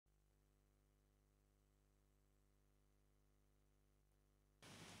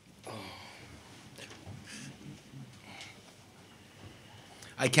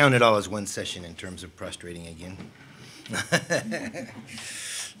I count it all as one session in terms of prostrating again.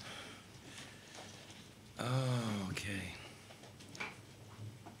 Oh, okay.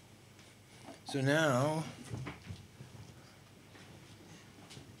 So now,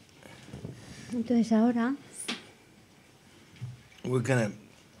 entonces ahora we're going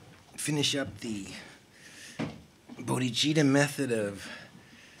to finish up the bodhicitta method of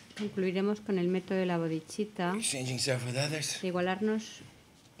concluiremos con el método de la bodhicitta, exchanging self with others. de igualarnos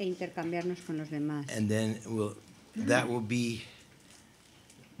e intercambiarnos con los demás. And then we'll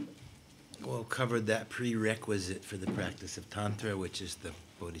cover that prerequisite for the practice of Tantra, which is the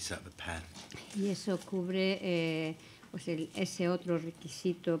Bodhisattva path. Y eso cubre pues ese otro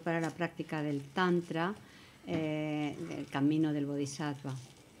requisito para la práctica del Tantra, del camino del Bodhisattva.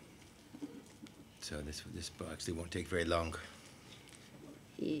 So this actually won't take very long.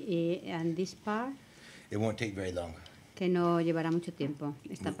 And this part, It won't take very long. que no llevará mucho tiempo,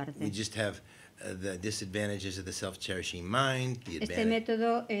 esta parte. We just have the disadvantages of the self-cherishing mind. Este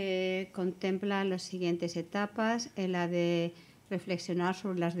método contempla las siguientes etapas, la de reflexionar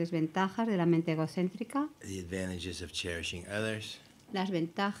sobre las desventajas de la mente egocéntrica, The advantages of cherishing others, las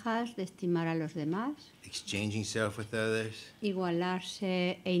ventajas de estimar a los demás, exchanging self with others,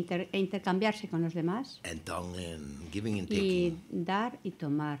 igualarse e intercambiarse con los demás, and tonglen, giving and y taking. dar y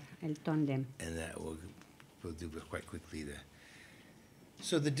tomar, el tondem. And that we'll do quite quickly.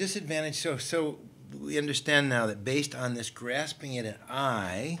 So the disadvantage, so we understand now that based on this grasping at an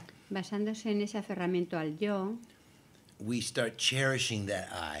I, Basándose en ese aferramiento al yo, we start cherishing that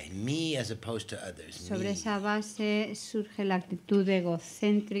I, me as opposed to others. sobre Me. esa base surge la actitud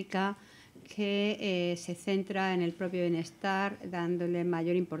egocéntrica que se centra en el propio bienestar, dándole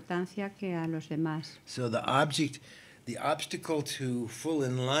mayor importancia que a los demás. So the obstacle to full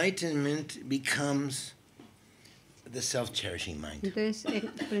enlightenment becomes the self-cherishing mind. Entonces,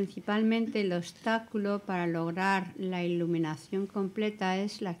 principalmente el obstáculo para lograr la iluminación completa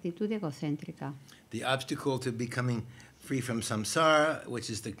es la actitud egocéntrica. The obstacle to becoming free from samsara, which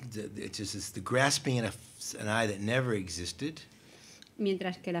is the grasping at an I that never existed.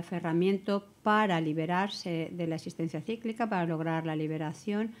 Mientras que el aferramiento para liberarse de la existencia cíclica, para lograr la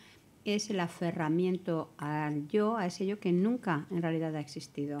liberación, es el aferramiento al yo, a ese yo que nunca en realidad ha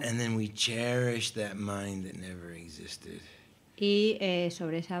existido. And then we cherish that mind that never existed. Y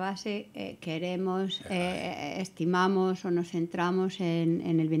sobre esa base queremos, estimamos o nos centramos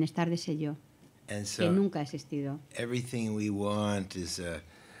en el bienestar de ese yo, And que so nunca ha existido. everything we want is,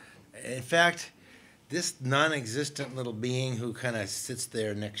 in fact, this non-existent little being who kind of sits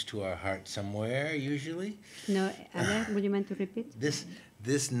there next to our heart somewhere, usually. No, a ver, would you mind to repeat?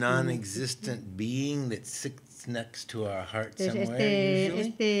 This non-existent being that sits next to our heart Entonces, somewhere, usually,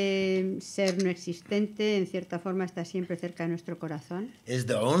 este ser no existente, en cierta forma, está siempre cerca de nuestro corazón. is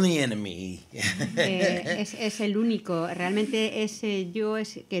the only enemy. Es el único, realmente ese yo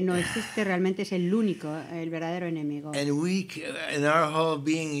que no existe, realmente es el único, el verdadero enemigo. And we, in our whole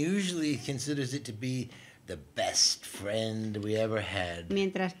being, usually considers it to be the best friend we ever had.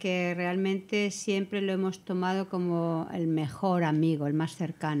 Mientras que realmente siempre lo hemos tomado como el mejor amigo, el más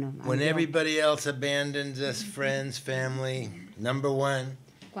cercano. al When yo. everybody else abandons us, friends, family, number one.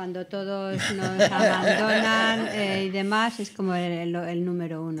 Cuando todos nos abandonan y demás, es como el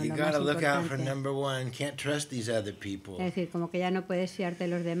número uno. You Lo gotta más look out for importante. number one. Can't trust these other people. Es decir, como que ya no puedes fiarte de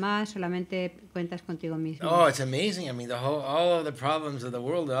los demás, solamente cuentas contigo mismo. Oh, it's amazing. I mean, all of the problems of the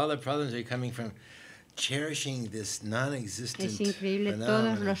world, all the problems are coming from cherishing this non-existent Es increíble todos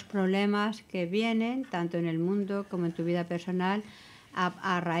phenomenon. los problemas que vienen, tanto en el mundo como en tu vida personal,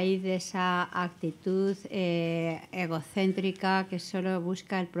 a raíz de esa actitud egocéntrica que solo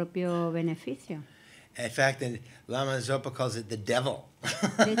busca el propio beneficio. In fact, Lama Zopa calls it the devil.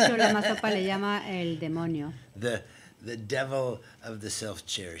 De hecho, la Mazopa le llama el demonio, the devil of the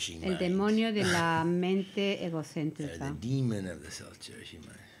self-cherishing el mind. demonio de la mente Or egocéntrica. the demon of the self-cherishing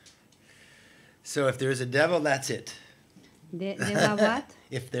mind. So if there's a devil, that's it. ¿De what?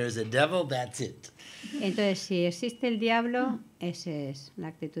 If there's a devil, that's it. Entonces, si existe el diablo, esa es la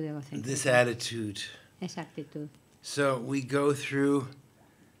actitud This egocéntrica, attitude. esa actitud. So we go through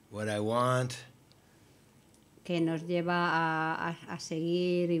what I want, Que nos lleva a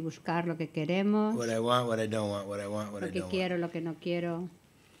seguir y buscar lo que queremos, what I want, what I don't want, what I want, what I lo que don't want. quiero, lo que no quiero.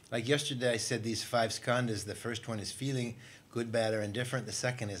 Like yesterday, I said these 5 skandhas. The first one is feeling, good, bad, or indifferent. The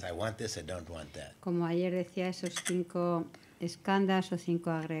second is I want this, I don't want that. Como ayer decía, esos 5 escandas o 5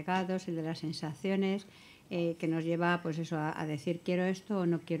 agregados, el de las sensaciones, que nos lleva pues eso a decir quiero esto o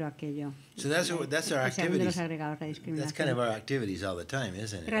no quiero aquello. So that's our El segundo de activities. los agregados, la That's discriminación. kind of our activities all the time,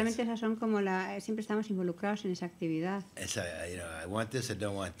 isn't it? Realmente esas son como siempre estamos involucrados en esa actividad. It's I want this, I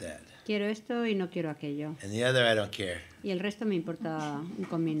don't want that. Quiero esto y no quiero aquello. And the other, I don't care. Y el resto me importa un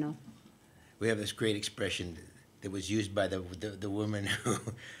comino. We have this great expression that was used by the woman who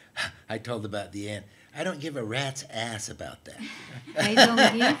I told about the ant. I don't give a rat's ass about that. I don't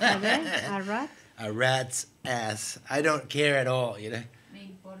give a rat. A rat's ass. I don't care at all, you know. Me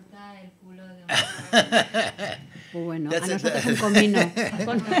importa el culo de una Pues bueno, That's a it. nosotros un comino.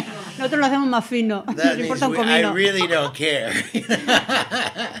 Nosotros lo hacemos más fino. That Nos means importa un I comino. really don't care.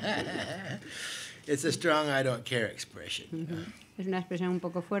 It's a strong I don't care expression. Es una expresión un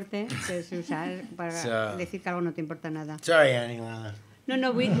poco fuerte que se usa para So- decir que algo no te importa nada. Sorry, Annie Lana.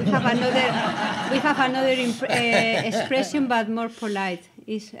 No, we have another expression, but more polite.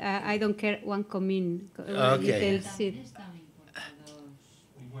 Is I don't care one comino. Okay. Little seed. esta me importa dos.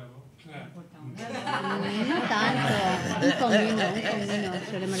 Un huevo, claro. Me importa un huevo. No tanto. Un comino.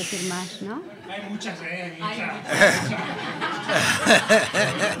 Solemos decir más, ¿no? Hay muchas, hay Hay muchas.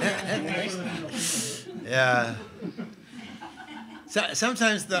 Yeah. So,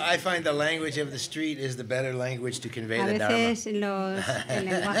 sometimes I find the language of the street is the better language to convey A the Dharma. veces el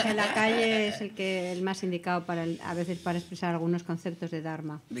lenguaje de la calle es el más indicado a veces para expresar algunos conceptos de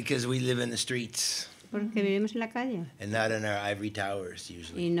Dharma. Because we live in the streets Porque vivimos en la calle and not in our ivory towers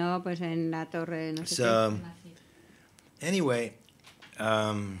usually. y no pues en la torre, no sé So, anyway,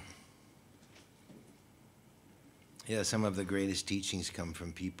 yeah, some of the greatest teachings come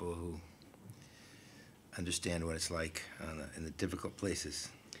from people who understand what it's like in the difficult places.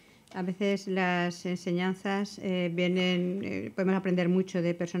 qué. A veces las enseñanzas podemos aprender mucho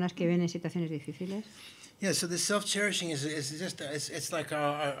de personas que viven en situaciones difíciles. Yeah, so the self-cherishing is just it's like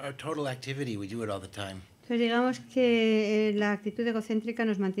our total activity. We do it all the time. Entonces digamos que la actitud egocéntrica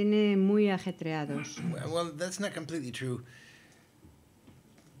nos mantiene muy ajetreados. Well, that's not completely true.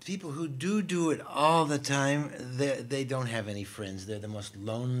 People who do it all the time, they don't have any friends. They're the most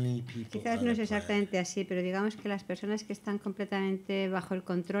lonely people. Quizás on no the es planet. exactamente así, pero digamos que las personas que están completamente bajo el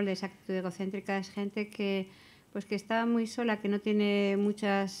control de esa actitud egocéntrica es gente que está muy sola, que no tiene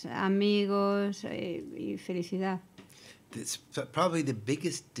muchos amigos y felicidad. It's probably the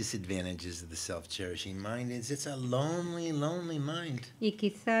biggest disadvantages of the self-cherishing mind is it's a lonely, lonely mind. Y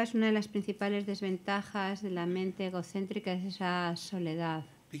quizás una de las principales desventajas de la mente egocéntrica es esa soledad.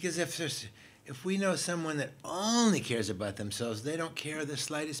 Because if we know someone that only cares about themselves, they don't care the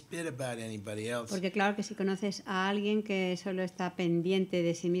slightest bit about anybody else. Porque claro que si conoces a alguien que solo está pendiente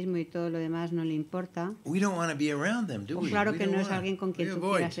de sí mismo y todo lo demás no le importa, We don't want to be around them, do pues we? claro We que don't no es wanna. alguien con We quien tú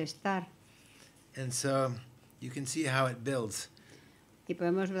avoid. quieras estar. And so you can see how it builds. Y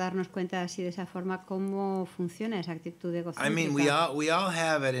podemos darnos cuenta así de esa forma cómo funciona esa actitud I egocéntrica. mean, we all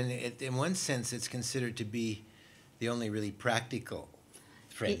have it, and in one sense, it's considered to be the only really practical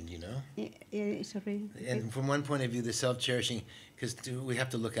friend, you know. Sorry. And from one point of view, the self-cherishing, because we have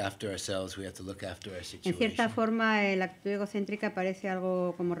to look after ourselves, we have to look after our En situation. cierta forma, la actitud egocéntrica parece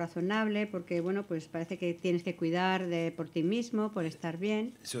algo como razonable, porque bueno, pues parece que tienes que cuidar por ti mismo, por estar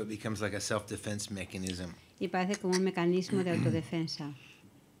bien, So it becomes like a self-defense mechanism. y parece como un mecanismo de autodefensa.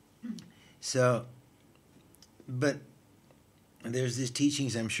 So, but there's these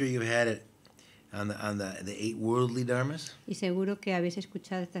teachings. I'm sure you've had it on the 8 worldly dharmas. Y seguro que habéis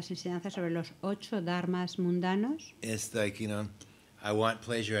escuchado estas enseñanzas sobre los 8 dharmas mundanos, It's like, you know, I want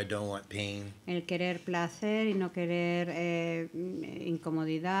pleasure, I don't want pain. el querer placer y no querer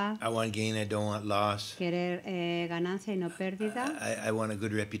incomodidad, I want gain, I don't want loss. querer ganancia y no pérdida, I want a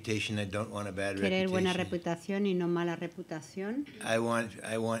good reputation, I don't want a bad querer buena reputation. reputación y no mala reputación. I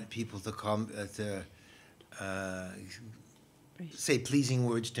want people to call say pleasing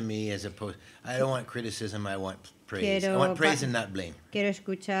words to me as opposed. I don't want criticism, I want praise. I want praise and not blame. Quiero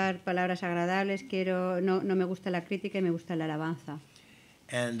escuchar palabras agradables, no me gusta la crítica y me gusta la alabanza.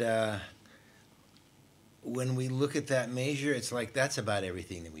 And when we look at that measure, it's like that's about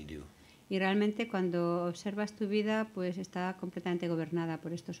everything that we do. Y realmente cuando observas tu vida, pues está completamente gobernada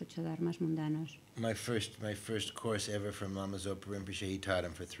por estos 8 dharmas mundanos. My first course ever from Lama Zopa Rinpoche, he taught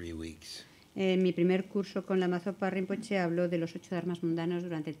him for 3 weeks. En mi primer curso con Lama Zopa Rinpoche habló de los 8 dharmas mundanos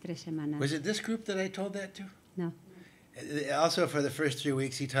durante 3 semanas. Was it this group that I told that to? No. Also, for the first 3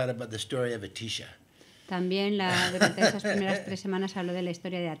 weeks, he taught about the story of Atisha. También durante esas primeras 3 semanas habló de la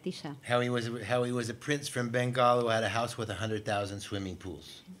historia de Atisha. How he was a prince from Bengal who had a house with 100,000 swimming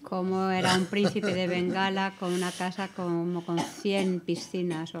pools. Cómo era un príncipe de Bengala con una casa como con 100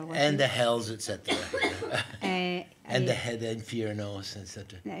 piscinas o algo así. And the hells, etc. And the head and Infiernos,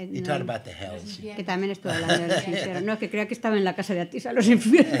 etc. You no. talk about the hells. Que también estuvo hablando de los infiernos. No, que creía que estaba en la casa de Atis a los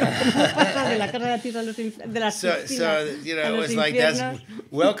infiernos. Pasa de la casa de Atis a los infiernos. De las So you know, it was like that's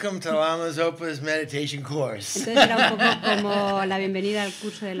welcome to Lama Zopa's meditation course. Entonces era un poco como la bienvenida al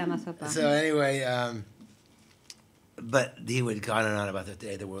curso de Lama Zopa. So anyway, but he would go on and on about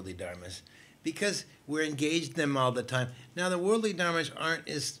the worldly dharmas because we're engaged in them all the time. Now the worldly dharmas aren't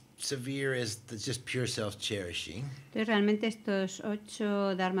as severe as just pure self-cherishing. Entonces realmente estos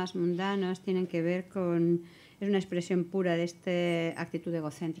 8 dharmas mundanos tienen que ver con, es una expresión pura de esta actitud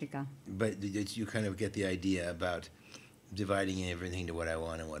egocéntrica. But you kind of get the idea about dividing everything to what I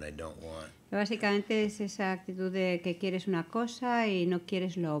want and what I don't want. Pero básicamente es esa actitud de que quieres una cosa y no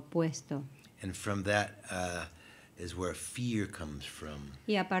quieres lo opuesto. And from that is where fear comes from.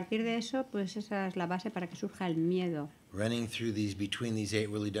 Y a partir de eso, pues esa es la base para que surja el miedo. Running through between these 8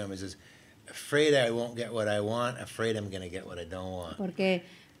 worldly dharmas is afraid I won't get what I want, afraid I'm going to get what I don't want. Porque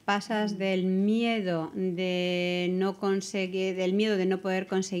pasas del miedo de no conseguir, del miedo de no poder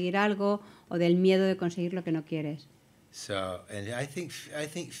conseguir algo o del miedo de conseguir lo que no quieres. So, and I think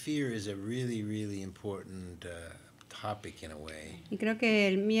fear is a really, really important topic in a way. Y creo que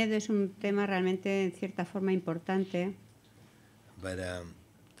el miedo es un tema realmente en cierta forma importante. But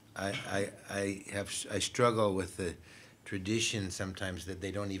I struggle with the tradition sometimes that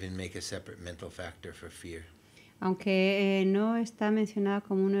they don't even make a separate mental factor for fear. Aunque no está mencionado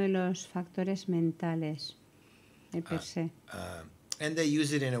como uno de los factores mentales per se. And they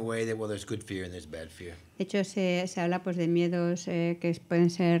use it in a way that, well, there's good fear and there's bad fear. De hecho, se habla pues de miedos que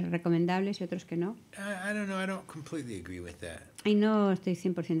pueden ser recomendables y otros que no. I don't know, I don't completely agree with that. Y no estoy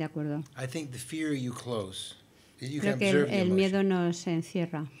 100% de acuerdo. I think the fear you close. You Creo can que observe the el miedo emotion. nos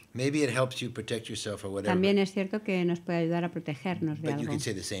encierra. Maybe it helps you protect yourself or whatever. También es cierto que nos puede ayudar a protegernos de But you algo. can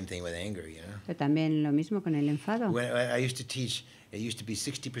say the same thing with anger, you know. Pero también lo mismo con el enfado. When I used to teach, it used to be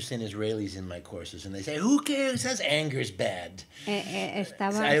 60% Israelis in my courses, and they say, "Who cares? Says anger's bad." So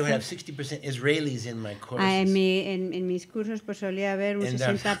I would have 60% Israelis in my courses. En mis cursos pues solía haber un And,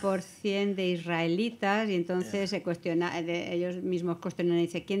 60% de israelitas y entonces se cuestiona, ellos mismos cuestionan y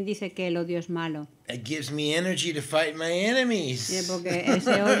dicen, ¿quién dice que el odio es malo? It gives me energy to fight my enemies, Porque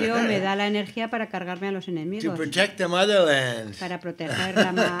ese odio me da la energía para cargarme a los to enemigos, protect the motherland para proteger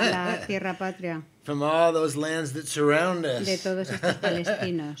la tierra patria from all those lands that surround us. de todos estos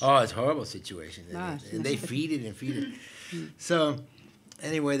palestinos. Oh, it's a horrible situation. Es And they feed it and feed it. So,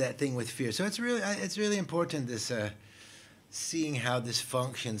 anyway, that thing with fear. So it's really important this seeing how this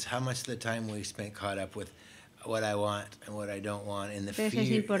functions, how much of the time we spent caught up with what I want and what I don't want, and the Entonces fear es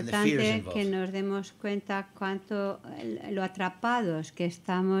and the fears importante involved. que nos demos cuenta cuánto lo atrapados que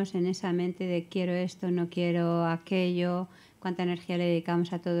estamos en esa mente de quiero esto, no quiero aquello, cuánta energía le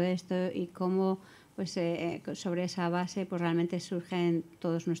dedicamos a todo esto y cómo pues sobre esa base pues realmente surgen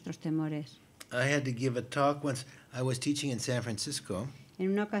todos nuestros temores. I had to give a talk once. I was teaching in San Francisco,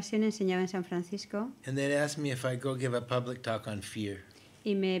 En una ocasión enseñaba en San Francisco and they'd asked me if I'd go give a public talk on fear.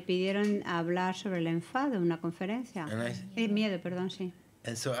 y me pidieron hablar sobre el enfado en una conferencia. And Miedo, perdón, sí.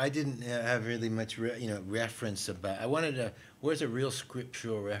 And so I didn't have really much, reference about. I wanted to. Where's a real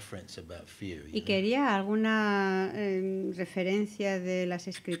scriptural reference about fear? Y quería alguna referencia de las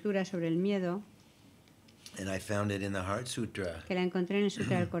escrituras sobre el miedo, And I found it in the Heart Sutra. que la encontré en el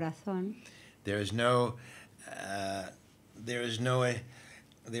Sutra del Corazón. There is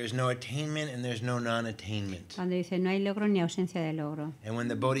no attainment and there's no non-attainment. Cuando dice no hay logro ni ausencia de logro. And when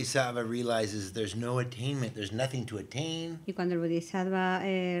the Bodhisattva realizes there's no attainment, there's nothing to attain, Y cuando el Bodhisattva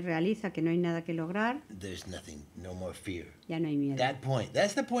realiza que no hay nada que lograr, there's nothing, no more fear. ya no hay miedo.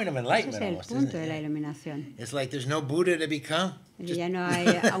 That's the point of Ese enlightenment es el almost, punto isn't de la it? iluminación. It's like there's no Buddha to become. Ya no hay,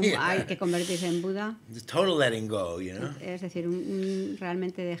 hay que convertirse en Buda, Just total letting go, you know? es decir,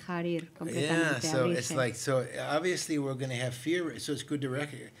 realmente dejar ir Yeah, completamente, so it's abrirse. like, so obviously we're going to have fear, so it's good to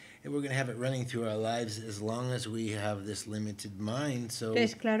recognize, we're going to have it running through our lives as long as we have this limited mind, so...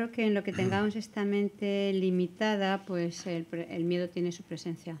 Entonces, claro que en lo que tengamos esta mente limitada, pues el miedo tiene su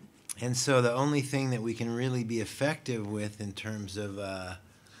presencia. And so the only thing that we can really be effective with in terms of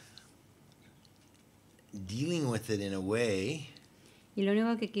dealing with it in a way Y lo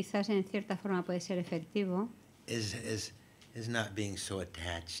único que quizás en cierta forma puede ser efectivo is not being so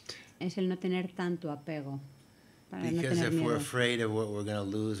attached. es el no tener tanto apego, para no Because tener if we're miedo. afraid of what we're going to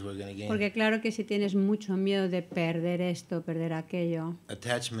lose, we're going to gain. Porque claro que si tienes mucho miedo de perder esto, perder aquello,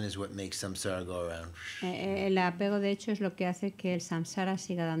 Attachment is what makes samsara go around. el apego de hecho es lo que hace que el samsara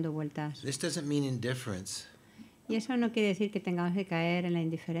siga dando vueltas. This doesn't mean indifference. Y eso no quiere decir que tengamos que caer en la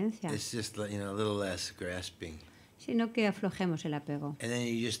indiferencia, It's just, a little less grasping. sino que aflojemos el apego. And then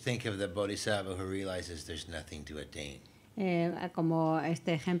you just think of the bodhisattva who realizes there's nothing to attain. Como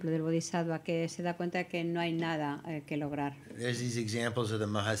este ejemplo del bodhisattva que se da cuenta que no hay nada que lograr. There's these examples of the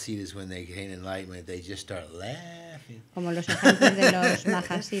Mahasiddhas when they gain enlightenment, they just start laughing. Como los ejemplos de los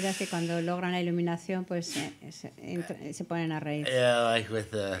Mahasiddhas que cuando logran la iluminación pues se ponen a reír. Yeah, like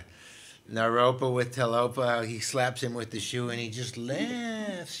with Naropa with Telopa, he slaps him with the shoe and he just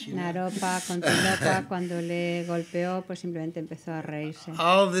laughs. You know? Naropa con Tilopa cuando le golpeó pues simplemente empezó a reírse.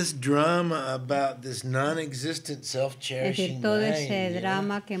 All this drama about this non-existent Es self-cherishing decir, todo mind, ese you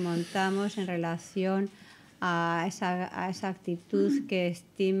drama que montamos en relación a esa actitud que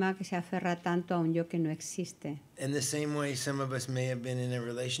estima, que se aferra tanto a un yo que no existe. know? In the same way, some of us may have been in a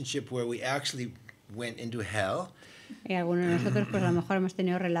relationship where we actually went into hell. Y algunos de nosotros pues a lo mejor hemos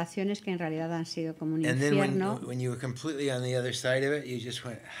tenido relaciones que en realidad han sido como un And then infierno. when you were completely on the other side of it, you just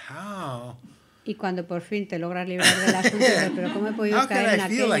went, how? Y cuando por fin te logras librar del asunto, dices, pero ¿cómo he podido How can caer en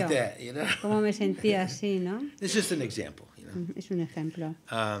I feel like aquello? that? You know? ¿Cómo me sentía así, no? It's just an example, you know. Es un ejemplo.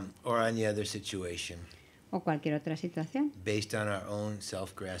 Or on the other situation, O cualquier otra situación, based on our own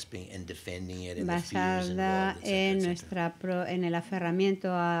self-grasping and defending it and the fears basada involved, en etc. en el aferramiento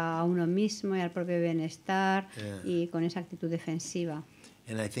a uno mismo y al propio bienestar Yeah. y con esa actitud defensiva.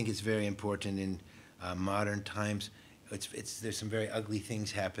 And I think it's very important in modern times. There's some very ugly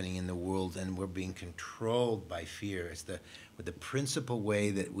things happening in the world, and we're being controlled by fear. It's the principal way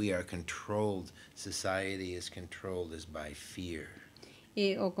that we are controlled. Society is controlled is by fear.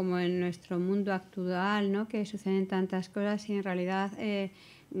 O como en nuestro mundo actual, ¿no? Que suceden tantas cosas y en realidad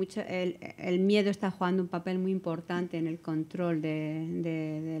el miedo está jugando un papel muy importante en el control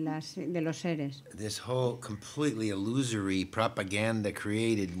de los seres. This whole completely illusory propaganda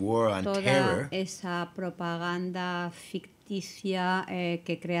created war on Toda terror esa propaganda ficticia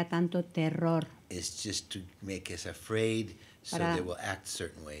que crea tanto terror is just to make us afraid so Para- that we'll act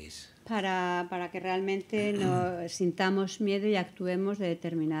certain ways. para que realmente nos sintamos miedo y actuemos de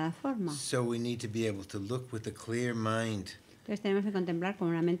determinada forma. So we need to be able to look with a clear mind Entonces tenemos que contemplar con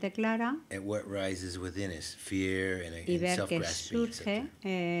una mente clara at what rises within us, fear and y ver que self-grasping, surge,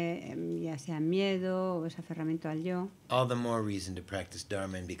 etc. ya sea miedo o ese aferramiento al yo. All the more reason to practice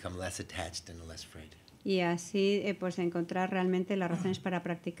Dharma and become less attached and less afraid. Y así pues encontrar realmente las razones para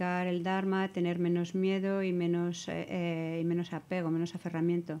practicar el Dharma, tener menos miedo y menos apego, menos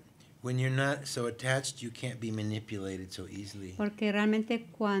aferramiento. When you're not so attached, you can't be manipulated so easily. Porque realmente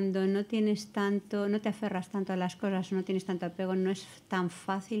cuando no te aferras tanto a las cosas, no tienes tanto apego, no es tan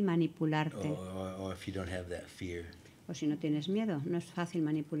fácil manipularte. Or if you don't have that fear. O si no tienes miedo, no es fácil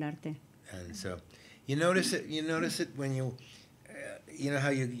manipularte. And so you notice it when you know how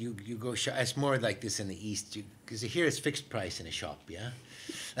you go shop. It's more like this in the East, because here it's fixed price in a shop, yeah.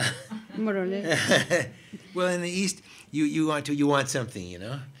 More or less. Well, in the East, you want something, you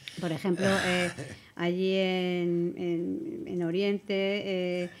know. Por ejemplo, allí en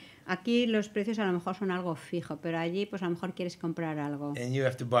Oriente, aquí los precios a lo mejor son algo fijo, pero allí pues a lo mejor quieres comprar algo. And you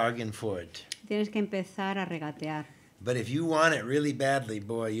have to bargain for it. Tienes que empezar a regatear. But if you want it really badly,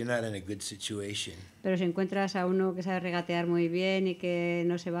 boy, you're not in a good situation. Pero si encuentras a uno que sabe regatear muy bien y que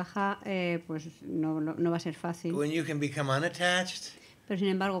no se baja, pues no va a ser fácil. When you can become unattached, Pero sin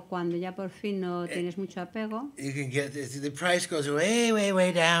embargo, cuando ya por fin no tienes mucho apego, you can get the price goes way, way,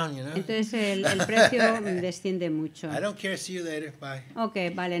 way down, you know. entonces el precio desciende mucho. I don't care. See you later. Bye.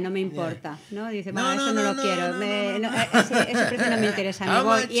 Ok, vale, no me importa, ¿no? Dice, No, bueno, no, eso no no, lo no, quiero, no, ese precio no me interesa, me How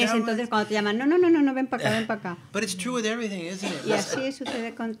voy. much, Y es how entonces much? cuando te llaman, no, ven para acá, ven para acá. But it's true with everything, isn't it? Y así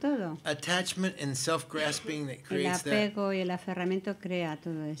sucede con todo. Attachment and self-grasping that El creates that apego y el aferramiento crea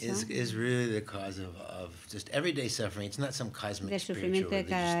todo eso. is really the cause of just everyday suffering. It's not some cosmic Del spiritual sufrimiento de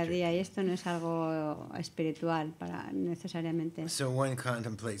cada religious día. Y esto no es algo espiritual necesariamente. So one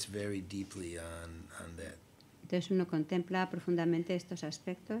contemplates very deeply on that. Entonces uno contempla profundamente estos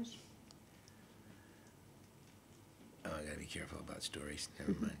aspectos. Oh, I gotta be careful about stories.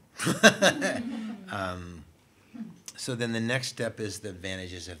 Never mind. So then the next step is the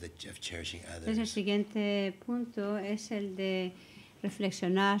advantages of cherishing Entonces el others. siguiente punto es el de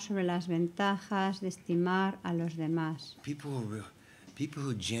reflexionar sobre las ventajas de estimar a los demás. People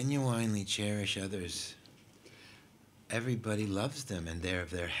who genuinely cherish others, everybody loves them, and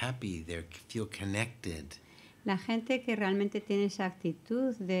they're happy. They feel connected. La gente que realmente tiene esa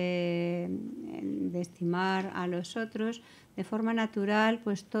actitud de estimar a los otros, de forma natural,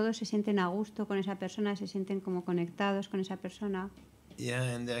 pues todos se sienten a gusto con esa persona, se sienten como conectados con esa persona. Yeah,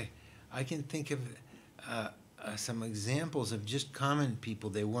 and I can think of some examples of just common people.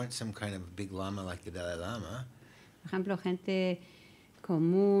 They weren't some kind of big lama like the Dalai Lama. Por ejemplo, gente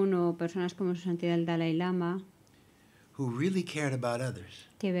común o personas como su santidad el Dalai Lama. who really cared about others.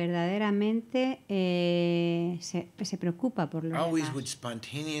 Que verdaderamente se preocupa por los Always demás. would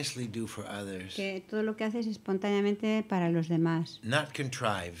spontaneously do for others. Que todo lo que hace es espontáneamente para los demás. Not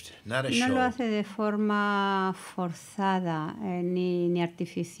contrived, not a No lo show. hace de forma forzada ni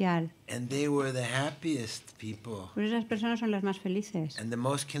artificial. And they were the happiest people Pues esas personas son las más felices and the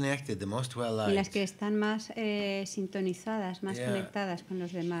most connected, the most y las que well-liked. están más sintonizadas, más Yeah. conectadas con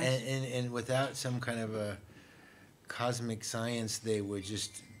los demás. And without some kind of a cosmic science, they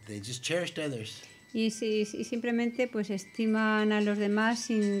just cherished others. Y simplemente pues estiman a los demás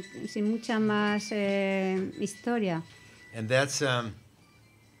sin mucha más historia. And that's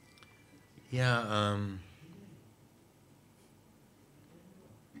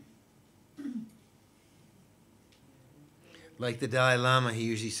like the Dalai Lama, he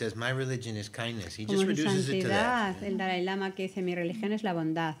usually says, "My religion is kindness." He just Como su reduces it to that. santidad, el Dalai Lama, que dice, mi religión es la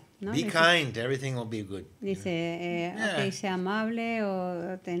bondad, ¿no? Be kind, everything will be good. Dice, Yeah. ok, sea amable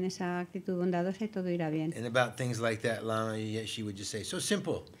o ten esa actitud bondadosa y todo irá bien. And about things like that, Lama, she would just say, "So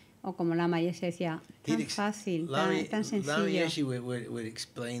simple." O como Lama Yeshe decía, tan fácil, tan Lama sencillo. Yeshe would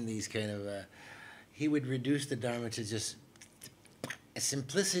explain these kind of, he would reduce the Dharma to just a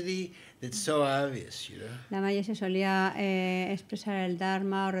simplicity that's so obvious, you know. Lama Yeshe solía expresar el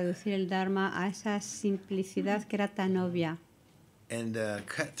Dharma o reducir el Dharma a esa simplicidad que era tan obvia. And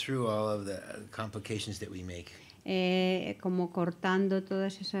cut through all of the complications that we make. Como cortando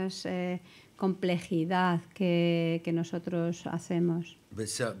todas esas complejidad que nosotros hacemos. But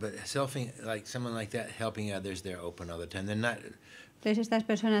like someone like that helping others, they're open all the time. They're not. Entonces estas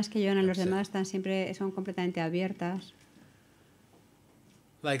personas que ayudan a los demás son completamente abiertas.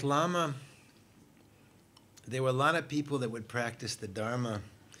 Like Lama, there were a lot of people that would practice the Dharma,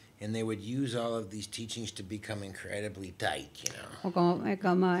 and they would use all of these teachings to become incredibly tight, you know. O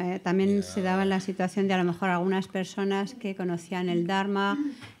como también se daba la situación de a lo mejor algunas personas que conocían el Dharma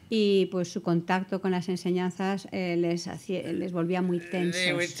y pues su contacto con las enseñanzas les volvía muy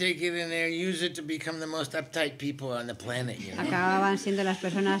They would tensos. take it and they use it to become the most uptight people on the planet, you know. Acababan siendo las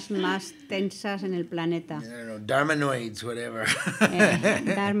personas más tensas en el planeta. I don't know, Dharmanoids, whatever.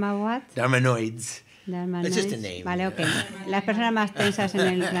 ¿Dharma what? Dharmanoids. Dharma It's just a noise. name. Vale, ok. Las personas más tensas en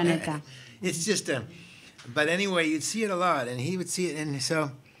el planeta. It's just but anyway, you'd see it a lot, and he would see it, and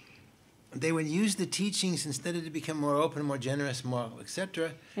so they would use the teachings instead of to become more open, more generous, more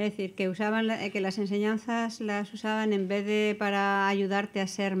etc. Es decir, que que las enseñanzas las usaban en vez de para ayudarte a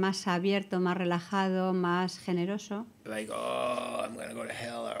ser más abierto, más relajado, más generoso. Like, oh, I'm going to go to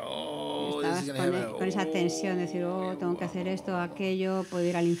hell, or oh, this Estabas is going to happen. con esa tensión, decir, oh, tengo que hacer esto, aquello, puedo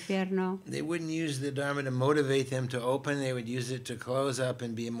ir al infierno. They wouldn't use the Dharma to motivate them to open. They would use it to close up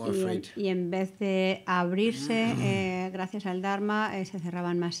and be more afraid. Y en vez de abrirse, gracias al Dharma, se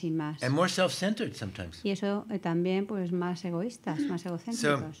cerraban más y más. And more self-centered sometimes. Y eso también, pues, más egoístas, más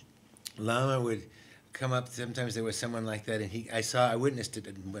egocéntricos. Lama would come up. Sometimes there was someone like that, and I witnessed it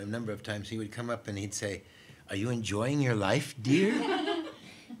a number of times. He would come up and he'd say, "Are you enjoying your life, dear?"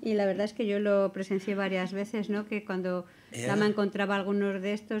 Y la verdad es que yo lo presencié varias veces, ¿no? Que cuando Lama encontraba a algunos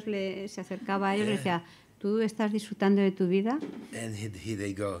de estos, se acercaba a ellos y le decía, ¿tú estás disfrutando de tu vida? And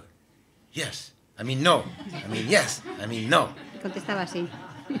they'd go, "Yes." I mean, no. I mean, yes. I mean, no. Contestaba así.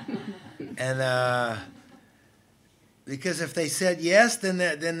 And because if they said yes, then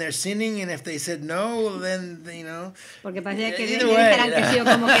they're sinning, and if they said no, well, then you know. Porque parecía que le Either way, dijeran que sí o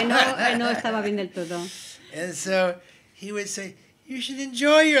como que no estaba bien del todo. And so he would say, "You should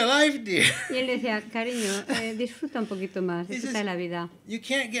enjoy your life, dear." Y él decía, cariño, disfruta un poquito más, He disfruta says, de la vida. "You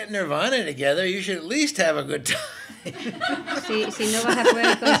can't get nirvana together. You should at least have a good time." Si no vas a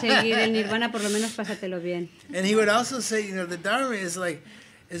poder conseguir el nirvana, por lo menos pásatelo bien. And he would also say, the Dharma is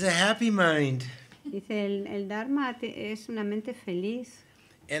a happy mind. Dice, el Dharma es una mente feliz.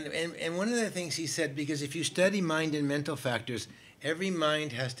 And one of the things he said, because if you study mind and mental factors, every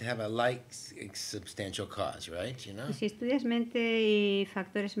mind has to have a substantial cause, right? You know? Y si estudias mente y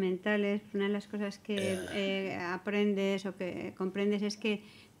factores mentales, una de las cosas que aprendes o que comprendes es que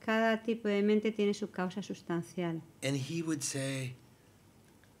cada tipo de mente tiene su causa sustancial. And he would say,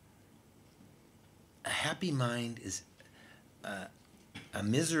 a happy mind is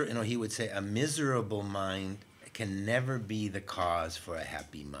he would say, a miserable mind can never be the cause for a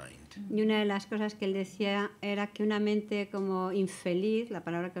happy mind. Y una de las cosas que él decía era que una mente como infeliz, la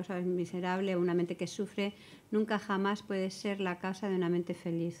palabra que usaba es miserable, una mente que sufre, nunca jamás puede ser la causa de una mente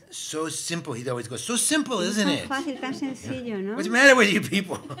feliz. So simple. He'd always go, so simple, Es isn't tan it? fácil, tan sencillo, ¿no? What's the matter with you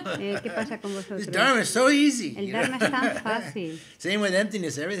people? ¿Qué pasa con This vosotros? Dharma is so easy. El you know? Dharma es tan fácil. Same with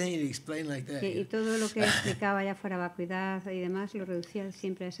emptiness. Everything he'd explain like that. Y todo lo que explicaba ya fuera vacuidad y demás lo reducía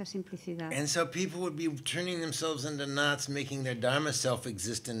siempre a esa simplicidad. And so people would be turning themselves into knots, making their Dharma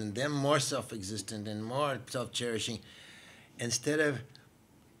self-existent and them more self-existent and more self-cherishing, instead of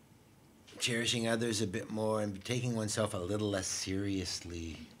cherishing others a bit more and taking oneself a little less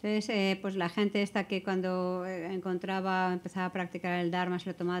seriously. Entonces, pues la gente esta que cuando empezaba a practicar el Dharma se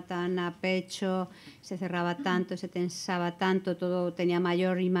lo tomaba tan a pecho, se cerraba tanto, se tensaba tanto, todo tenía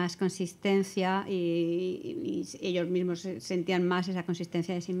mayor y más consistencia y ellos mismos sentían más esa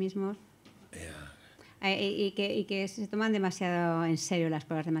consistencia de sí mismos. Yeah. Y que se toman demasiado en serio las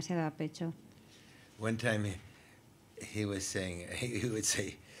cosas, demasiado a pecho. One time he was saying, he would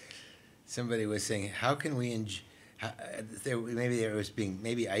say, somebody was saying, how can we enjoy,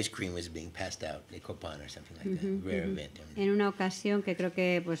 maybe ice cream was being passed out, de Copan or something like that, rare event. En una ocasión que creo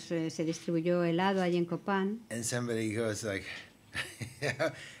que pues se distribuyó helado allí en Copán. And somebody goes like,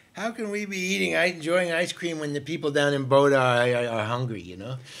 how can we be enjoying ice cream when the people down in Boda are hungry, you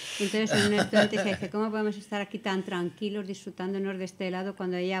know? Entonces un estudiante dice, ¿cómo podemos estar aquí tan tranquilos disfrutándonos de este helado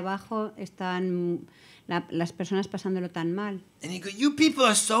cuando ahí abajo están las personas pasándolo tan mal? And you go, you people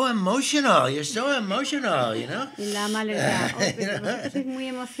are so emotional, you're so emotional, you know? Y la ama les da, pero vosotros sois muy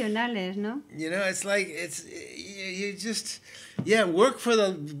emocionales, ¿no? You know, it's like, you just, yeah, work for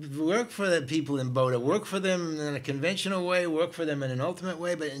the people in Boda, work for them in a conventional way, work for them in an ultimate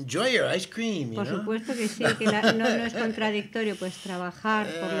way, but enjoy your ice cream, you Por know? supuesto que sí, que no es contradictorio pues trabajar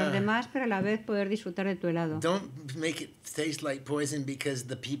por los demás, pero a la vez poder disfrutar de tu helado. Don't make it taste like poison because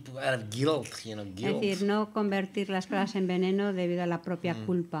the people out of guilt, you know, Es guilt. decir, no convertir las cosas en veneno debido a la propia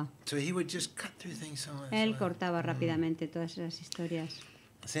culpa. So he would just cut through things so much. Él cortaba rápidamente todas esas historias.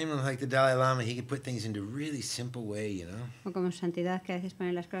 Same like the Dalai Lama, he could put things into a really simple way, you know. O como santidad, que a veces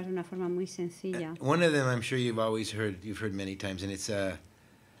ponen las cosas de una forma muy sencilla. One of them I'm sure you've heard many times, and it's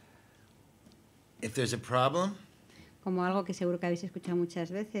if there's a problem, Como algo que seguro que habéis escuchado muchas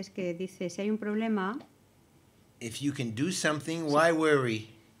veces, que dice, si hay un problema, if you can do something, why worry?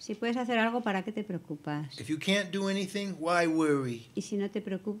 si puedes hacer algo, ¿para qué te preocupas? If you can't do anything, why worry? Y si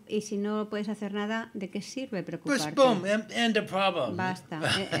no puedes hacer nada, ¿de qué sirve Pues preocuparte? boom, end the problem. Basta,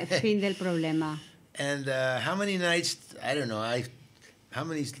 fin del problema. And how many nights, I don't know, how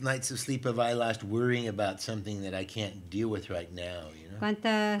many nights of sleep have I lost worrying about something that I can't deal with right now, you know?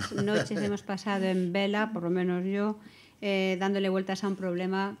 ¿Cuántas noches hemos pasado en vela, por lo menos yo, dándole vueltas a un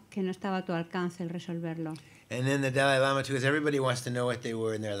problema que no estaba a tu alcance el resolverlo? And then the Dalai Lama too, because everybody wants to know what they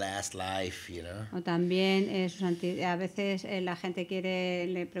were in their last life, you know? O también a veces la gente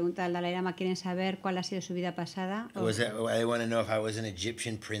le pregunta al Dalai Lama, quieren saber cuál ha sido su vida pasada. I want to know if I was an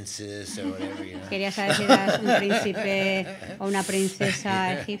Egyptian princess or whatever, you know? Quería saber si eras un príncipe o una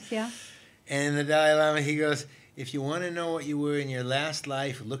princesa egipcia. And the Dalai Lama, he goes, if you want to know what you were in your last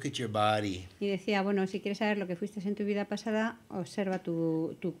life, look at your body. Y decía, bueno, si quieres saber lo que fuiste en tu vida pasada, observa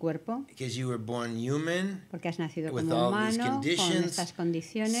tu cuerpo, Because you were born human, porque has nacido with como all these humano, con conditions, estas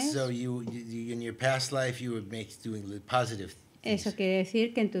condiciones. so you in your past life you were doing positive things. Eso quiere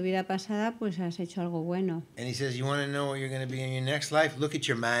decir que en tu vida pasada pues has hecho algo bueno. And he says, you want to know what you're going to be in your next life? Look at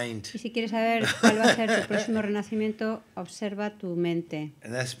your mind. Y si quieres saber cuál va a ser tu próximo renacimiento, observa tu mente.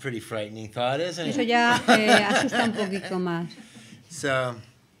 And that's a pretty frightening thought, isn't Eso it? ya asusta un poquito más. So,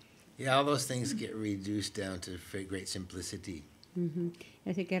 yeah, all those things get reduced down to great simplicity.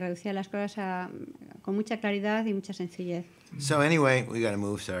 Es decir, que reducía las cosas con mucha claridad y mucha sencillez. So anyway, we got to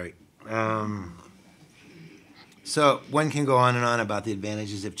move, sorry. So one can go on and on about the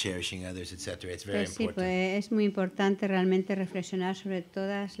advantages of cherishing others, etc. It's very Sí, important. pues es muy importante realmente reflexionar sobre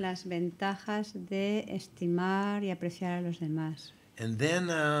todas las ventajas de estimar y apreciar a los demás. And then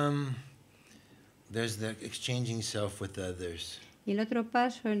there's the exchanging self with others. Y el otro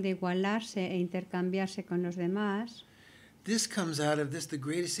paso, el de igualarse e intercambiarse con los demás. This comes out of this. The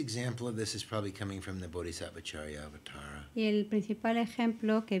greatest example of this is probably coming from the Bodhisattva Charyavatara. Y el principal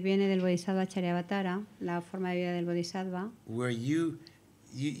ejemplo que viene del Bodhisattva Charyavatara, la forma de vida del Bodhisattva, Where you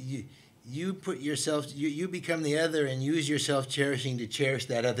put yourself, you become the other and use your self-cherishing to cherish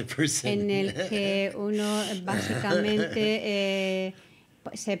that other person. en el que uno básicamente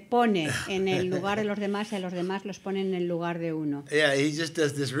se pone en el lugar de los demás y a los demás los pone en el lugar de uno. Yeah, he just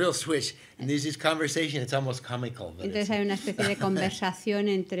does this real switch, and there's this conversation. It's almost comical. But Entonces hay una especie de conversación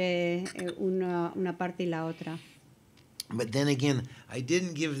entre una parte y la otra. But then again, I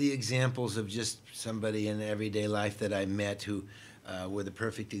didn't give the examples of just somebody in everyday life that I met who were the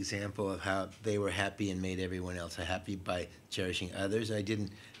perfect example of how they were happy and made everyone else happy by cherishing others. I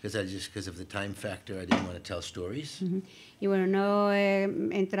didn't, because of the time factor, I didn't want to tell stories. Y bueno, no he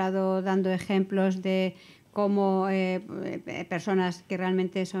entrado dando ejemplos de cómo personas que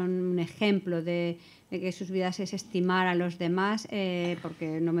realmente son un ejemplo de que sus vidas es estimar a los demás,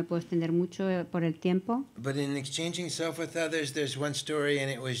 porque no me puedo extender mucho por el tiempo. But in exchanging self with others, there's one story,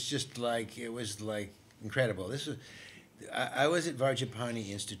 and it was like incredible. I was at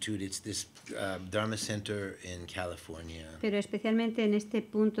Vajrapani Institute. It's this Dharma center in California. Pero especialmente en este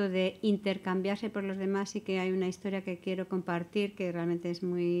punto de intercambiarse por los demás, sí que hay una historia que quiero compartir que realmente es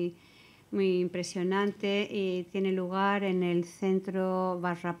muy impresionante y tiene lugar en el centro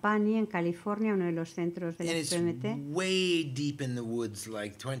Vajrapani en California, uno de los centros de la PMT. It's way deep in the woods,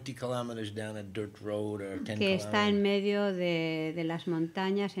 like 20 kilometers down a dirt road or 10 Que está en kilometers. medio de las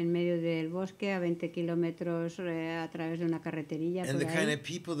montañas, en medio del bosque, a 20 kilómetros a través de una carreterilla. And Por the kind ahí. of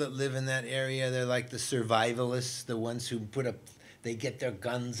people that live in that area, they're like the survivalists, the ones who they get their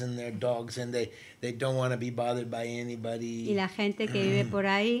guns and their dogs, and they don't want to be bothered by anybody. Y la gente que vive por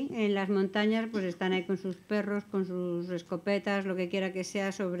ahí, en las montañas, pues están ahí con sus perros, con sus escopetas, lo que quiera que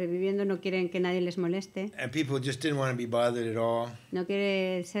sea, sobreviviendo, no quieren que nadie les moleste, And people just didn't want to be bothered at all, no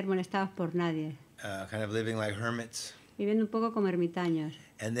quieren ser molestados por nadie, kind of living like hermits. viviendo un poco como ermitaños.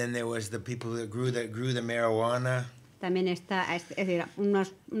 And then there was the people that grew the marijuana. También está, es decir,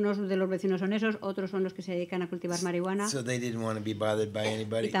 unos de los vecinos son esos, otros son los que se dedican a cultivar marihuana So they didn't want to be bothered by y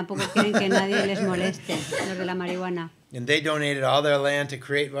anybody. tampoco quieren que nadie les moleste, los de la marihuana. And they donated all their land to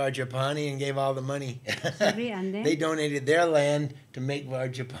create Vajrapani and gave all the money. Sorry, and then? They donated their land to make Y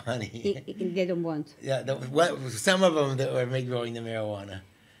Vajrapani. they don't want. Yeah, some of them that were growing the marijuana.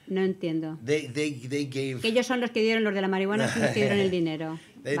 No entiendo. They gave. Que ellos son los que dieron, los de la marihuana son los que dieron el dinero.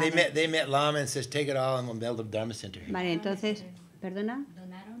 They Vale. met Lama and says, take it all and we'll build a Dharma center. Vale, entonces, ¿perdona?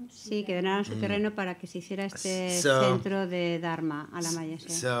 Donaron Sí, que donaron su terreno para que se hiciera este So- centro de Dharma a la Mayese.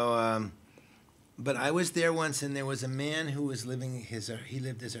 So, but I was there once, and there was a man who was living he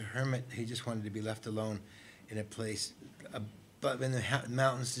lived as a hermit. He just wanted to be left alone in a place above in the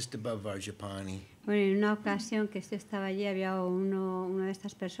mountains just above Vajrapani. Bueno, en una ocasión que esto estaba allí, había una de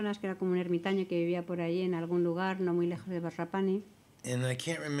estas personas que era como un ermitaño que vivía por allí en algún lugar, no muy lejos de Vajrapani. And I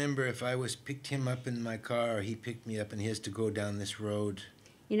can't remember if I picked him up in my car or he picked me up and he has to go down this road.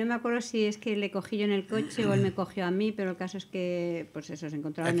 Y no me acuerdo si es que le cogí yo en el coche o él me cogió a mí, pero el caso es que, pues eso, se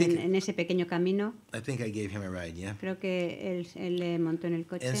encontraban I think- en ese pequeño camino. I think I gave him a ride, yeah. Creo que él le montó en el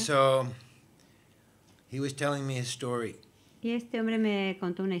coche. And so he was telling me his story. Y este hombre me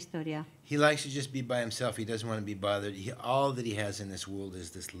contó una historia. He likes to just be by himself. He doesn't want to be bothered. All that he has in this world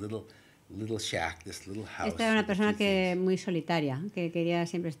is this little shack, this little house. Esta era una with a persona few que things. muy solitaria, que quería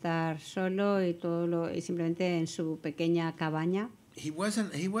siempre estar solo y y simplemente en su pequeña cabaña. He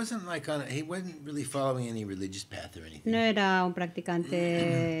wasn't really following any religious path or anything. No era un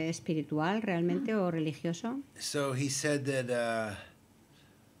practicante espiritual realmente o religioso. So he said that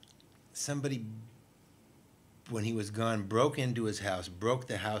somebody, when he was gone, broke into his house, broke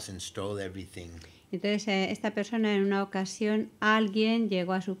the house and stole everything. Entonces esta persona en una ocasión, alguien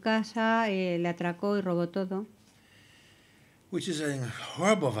llegó a su casa, le atracó y robó todo. Which is a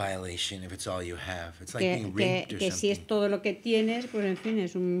horrible violation if it's all you have. It's like being raped or Que si es something. todo lo que tienes, pues en fin,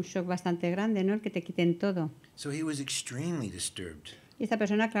 es un shock bastante grande, ¿no? El que te quiten todo. So he was extremely disturbed. Y esta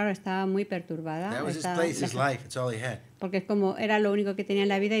persona, claro, estaba muy perturbada. That was his Estaba- place, his life. It's all he had. Porque es como era lo único que tenía en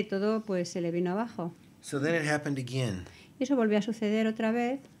la vida y todo pues se le vino abajo. So then it happened again. Y eso volvió a suceder otra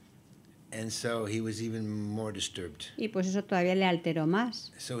vez And so he was even more disturbed. y pues eso todavía le alteró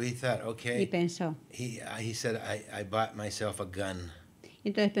más. So he thought, Y okay. pensó. He said, I bought myself a gun. Y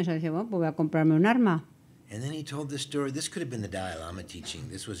entonces pensó, dice, bueno, pues voy a comprarme un arma. And then he told this story. This could have been the Dalai Lama teaching.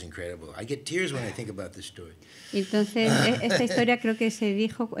 This was incredible. I get tears when I think about this story. Y entonces esta historia creo que se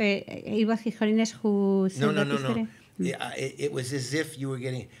dijo, it was his holiness who said No. that history. Yeah, it was as if you were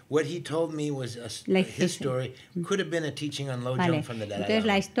getting... What he told me was Like his his- story. Could have been a teaching on Lojong Vale. from the Dalai Entonces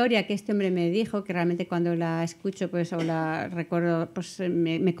la Lama. historia que este hombre me dijo, que realmente cuando la escucho pues o la recuerdo pues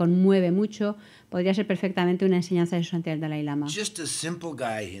me conmueve mucho, podría ser perfectamente una enseñanza de su santidad del Dalai Lama. Just a simple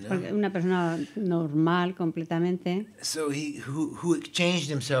guy, you know. Porque una persona normal completamente, So who exchanged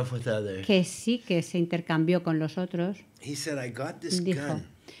himself with others. que sí que se intercambió con los otros, He said, I got this dijo, gun,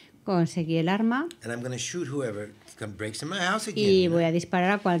 conseguí el arma and I'm going to shoot whoever breaks in my house again. y you know? voy a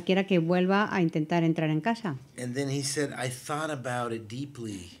disparar a cualquiera que vuelva a intentar entrar en casa. And then he said, I thought about it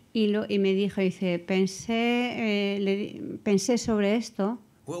deeply. Y me dijo, dice, pensé sobre esto,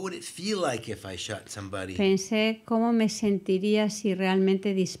 What would it feel like if I shot somebody? pensé cómo me sentiría si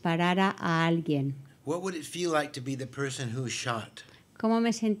realmente disparara a alguien. What would it feel like to be the person who's shot? ¿Cómo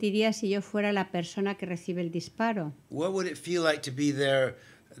me sentiría si yo fuera la persona que recibe el disparo? What would it feel like to be their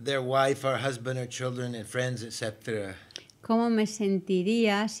wife or husband or children and friends, etc.? ¿Cómo me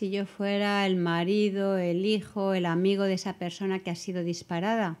sentiría si yo fuera el marido, el hijo, el amigo de esa persona que ha sido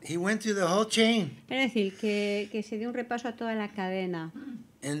disparada? He went through the whole chain. Es decir, que se dio un repaso a toda la cadena.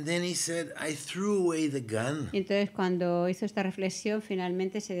 And then he said, I threw away the gun. Y entonces cuando hizo esta reflexión,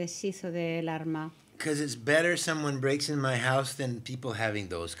 finalmente se deshizo del arma. Because it's better someone breaks in my house than people having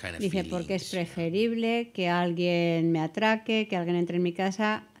those kind of Dice, porque es feelings. preferible que alguien me atraque, que alguien entre en mi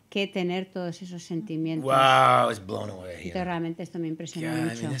casa, que tener todos esos sentimientos. Wow, it's blown away. You Entonces know? realmente esto me impresionó God, I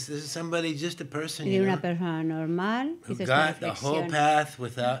mucho. mean, this is somebody, just a person, Y you de know, una persona normal, who hizo esta got the whole reflexión, path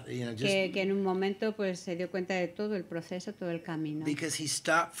without, you know, just que en un momento pues se dio cuenta de todo el proceso, todo el camino. because he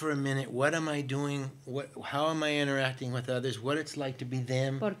stopped for a minute. What am I doing? How am I interacting with others? What it's like to be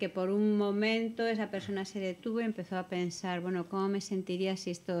them? Porque por un momento esa persona se detuvo y empezó a pensar, bueno, ¿cómo me sentiría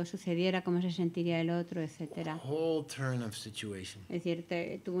si esto sucediera? ¿Cómo se sentiría el otro? Etcétera. Whole turn of situation. Es decir,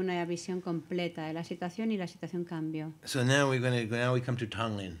 tuvo una visión completa de la situación y la situación cambió. So now now we come to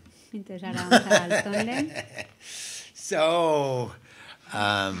Tonglen. Entonces ahora vamos al Tonlen. So,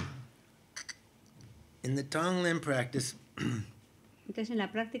 in the Tonglen practice, Entonces en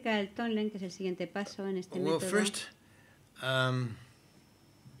la práctica del Tonlen, que es el siguiente paso en este well, método, first,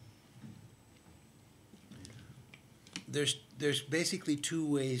 there's basically two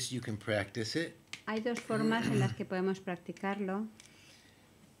ways you can practice it, hay dos formas en las que podemos practicarlo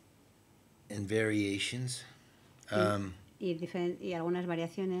and variations. y algunas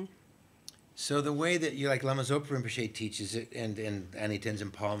variaciones. So the way that you like Lama Zopa Rinpoche teaches it, and Annie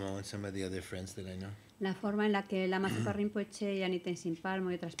Tenzin Palmo and some of the other friends that I know, La forma en la que Lama Zopa Rinpoche y Anita Tenzin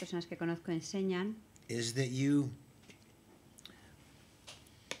Palmo y otras personas que conozco enseñan is that you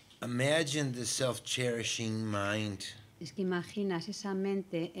imagine the self-cherishing mind, es que imaginas esa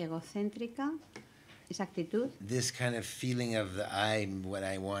mente egocéntrica, esa actitud, this kind of feeling of the I, what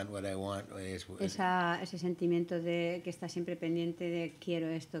I want, ese sentimiento de que está siempre pendiente de quiero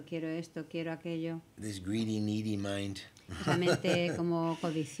esto, quiero aquello, this greedy, needy mind, esa mente como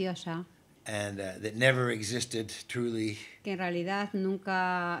codiciosa, and that never existed truly. que en realidad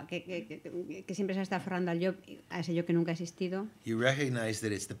nunca, que siempre se está aferrando al yo, a ese yo que nunca ha existido. You recognize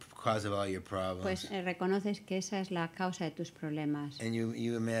that it's the cause of all your problems, Pues reconoces que esa es la causa de tus problemas. and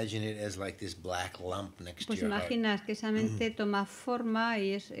you imagine it as like this black lump next Pues to your heart. imaginas que esa mente toma forma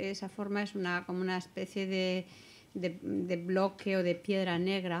y esa forma es como una especie de bloque o de piedra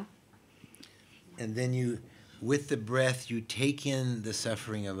negra. And then you, with the breath, you take in the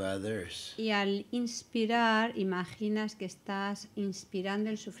suffering of others. Y al inspirar, imaginas que estás inspirando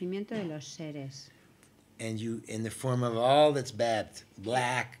el sufrimiento de los seres. And you, in the form of all that's bad,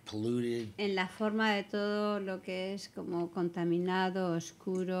 black, polluted, En la forma de todo lo que es como contaminado,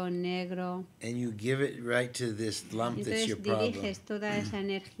 oscuro, negro. and you give it right to this lump that's your Entonces problem. diriges toda esa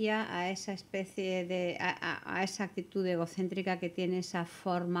energía a esa especie de, a esa actitud egocéntrica que tiene esa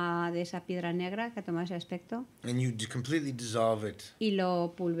forma de esa piedra negra que ha tomado ese aspecto And you completely dissolve it. y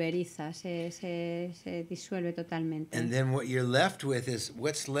lo pulveriza, se disuelve totalmente. And then what you're left with is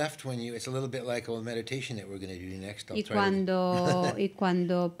what's left when you, it's a little bit like a meditation that we're going to do next. I'll Y try to-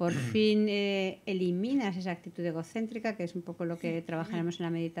 cuando por fin eliminas esa actitud egocéntrica, que es un poco lo que trabajaremos en la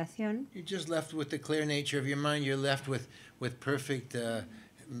meditación, You're just left with the clear nature of your mind. You're left with perfect,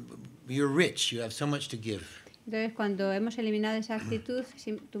 you're rich. You have so much to give. entonces cuando hemos eliminado esa actitud,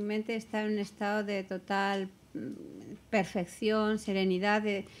 tu mente está en un estado de total perfección, serenidad,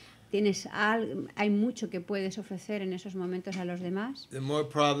 hay mucho que puedes ofrecer en esos momentos a los demás. The more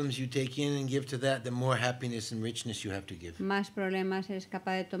problems you take in and give to that, the more happiness and richness you have to give. Más problemas eres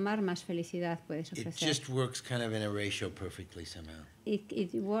capaz de tomar, más felicidad puedes It ofrecer. just works kind of in a ratio perfectly somehow.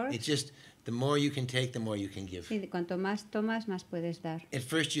 It works. It just, the more you can take, the more you can give. Sí, cuanto más tomas, más puedes dar. At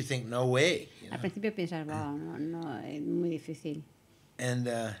first you think, no way. You know? Al principio piensas, wow, no, es muy difícil. And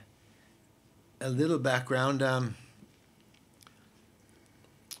a little background.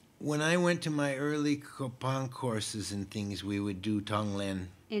 When I went to my early Kopan courses and things, we would do Tonglen.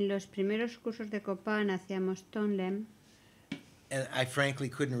 En los primeros cursos de Copan hacíamos Tonlem And I frankly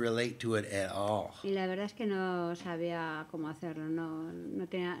couldn't relate to it at all. y la verdad es que no sabía cómo hacerlo,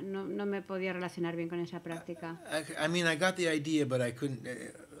 no me podía relacionar bien con esa práctica. I mean, I got the idea, but I couldn't.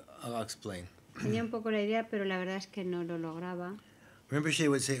 I'll explain. Tenía un poco la idea, pero la verdad es que no lo lograba. Rinpoche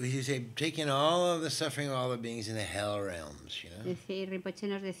would say, taking all of the suffering of all the beings in the hell realms, you know. Y Rinpoche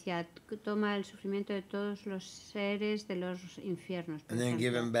nos decía, toma el sufrimiento de todos los seres de los infiernos, por And then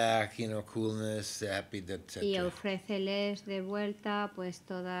give ejemplo, them back, you know, coolness, happy, y etc. ofréceles de vuelta pues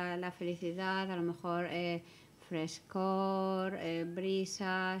toda la felicidad, a lo mejor frescor,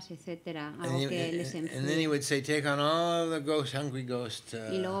 brisas, etcétera, algo que les And then he enfríe. would say, take on all of the ghosts, hungry ghosts.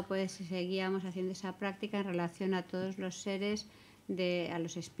 Y luego pues seguíamos haciendo esa práctica en relación a todos los seres, a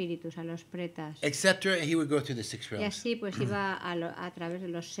los espíritus, a los pretas. Etc. He would go through the 6 Y realms. así pues iba a través de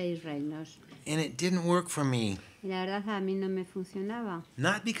los 6 reinos. And it didn't work for me. Y la verdad a mí no me funcionaba.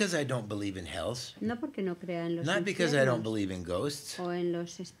 Not because I don't believe in hells. No porque no crea en los Not because I don't infiernos believe in ghosts. o en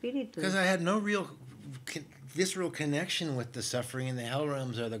los espíritus, Because I had no real visceral connection with the suffering in the hell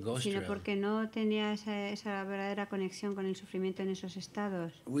realms or the ghost sino realm. porque no tenía esa verdadera conexión con el sufrimiento en esos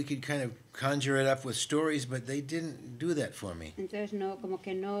estados. We could kind of conjure it up with stories, but they didn't do that for me. Entonces no, como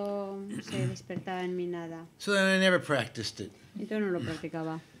que no se despertaba en mí nada. So then I never practiced it. Entonces no lo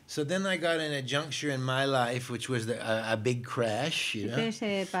practicaba. So then I got in a juncture in my life, which was a big crash, you know.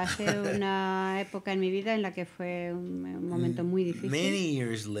 Entonces pasé una época en mi vida en la que fue un momento muy difícil. Many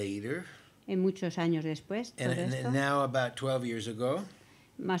years later, Muchos años después, todo and esto, now about 12 years ago,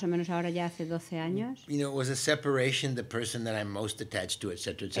 más o menos ahora ya hace 12 años, you know, it was a separation. The person that I'm most attached to,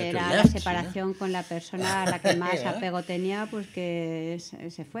 etc., era la left. You know? separación con la persona a la que más apego tenía, pues que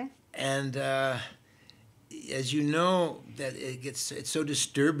se fue. And as you know, that it's so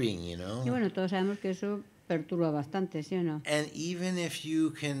disturbing, you know. Y bueno, todos sabemos que eso perturba bastante, ¿sí o no? And even if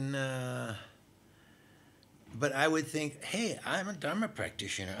you can, but I would think, hey, I'm a Dharma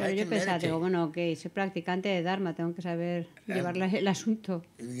practitioner. Pero I yo can pensaba, meditate. digo, bueno, ok, soy practicante de Dharma, tengo que saber llevar el asunto.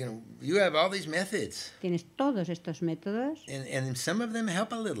 You know, you have all these methods, Tienes todos estos métodos and some of them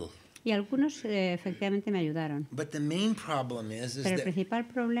help a little. y algunos efectivamente me ayudaron. But the main problem is Pero el that principal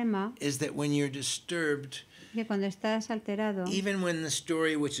problema when you're disturbed, es que cuando estás alterado even when the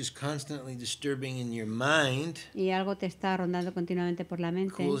story which is constantly disturbing in your mind y algo te está rondando continuamente por la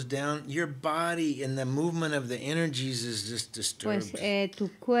mente, cools down, your body and the movement of the energies is just disturbed. pues tu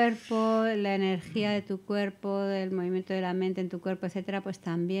cuerpo, la energía de tu cuerpo, el movimiento de la mente en tu cuerpo, etcétera, pues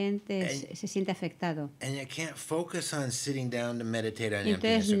también se siente afectado. And you can't focus on sitting down to meditate on Y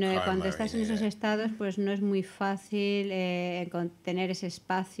emptiness entonces or karma cuando or estás en anything esos like that. estados, pues no es muy fácil tener ese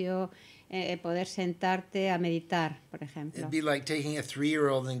espacio, poder sentarte a meditar, por ejemplo. It'd be like taking a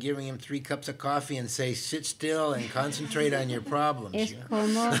 3-year-old and giving him 3 cups of coffee and say, sit still and concentrate on your problems. Es You know?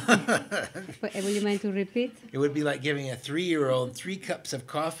 como, would you mind to repeat? It would be like giving a 3-year-old 3 cups of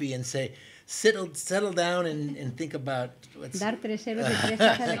coffee and say, settle down and think about what's... Dar 3 euros y 3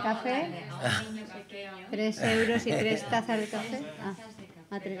 tazas de café. A un niño pequeño. 3 euros y 3 tazas de café.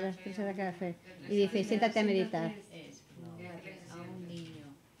 Las 3 tazas de café. Y dice, siéntate a meditar. Es a un niño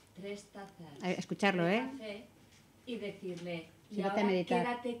 3 tazas A escucharlo, de ¿eh? café y decirle, y Siéntate a ahora meditar.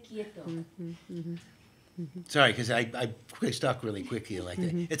 quédate quieto. Sorry, because I talk really quickly like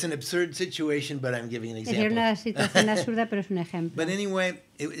that. It's an absurd situation, but I'm giving an Es decir, example. una situación absurda, pero es un ejemplo. But anyway,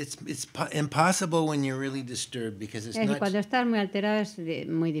 it's impossible when you're really disturbed because it's Es decir, not... cuando estás muy alterado es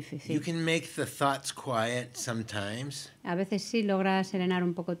muy You difícil. can make the thoughts quiet sometimes, A veces sí logras serenar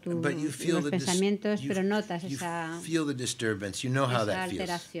un poco but you feel los the pensamientos, pero notas you esa feel the disturbance. You know how that feels.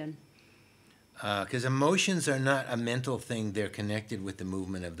 alteración. Because emotions are not a mental thing; they're connected with the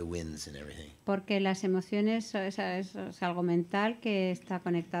movement of the winds and everything. Porque las emociones es algo mental que está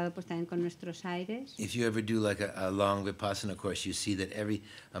conectado pues también con nuestros aires. If you ever do like a long vipassana course, you see that every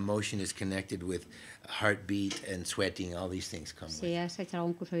emotion is connected with heartbeat and sweating. All these things come Si with. has hecho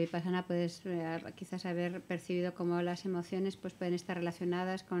algún curso de Vipassana, puedes quizás haber percibido cómo las emociones pues pueden estar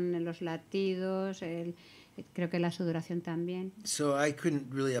relacionadas con los latidos, creo que la sudoración también. So I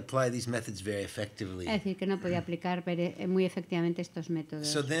couldn't really apply these methods very effectively. Es decir, que no podía aplicar muy efectivamente estos métodos.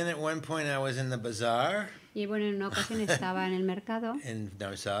 So then at one point I was in the bazaar Y bueno, en una ocasión estaba en el mercado, in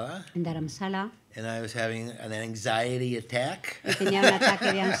Dharamsala, en Dharamsala, and I was having an anxiety attack. y tenía un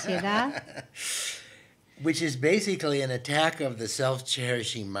ataque de ansiedad, Which is basically an attack of the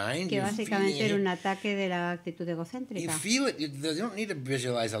self-cherishing mind. que You básicamente era un feel, ataque de la actitud you egocéntrica. feel it. You don't need to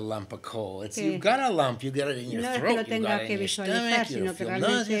visualize a lump of coal. It's, Que you've got a lump. You got it in your No es que throat. lo You tenga got it que in your visualizar, stomach. You sino que feel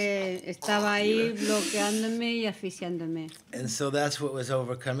nauseous. realmente estaba ahí bloqueándome y asfixiándome. And so that's what was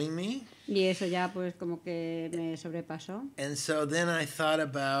overcoming me. Y eso ya pues como que me sobrepasó. And so then I thought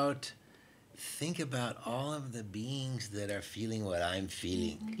about think about all of the beings that are feeling what I'm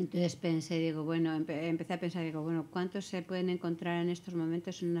feeling. Entonces pensé, digo, bueno, empecé a pensar, digo, bueno, ¿cuántos se pueden encontrar en estos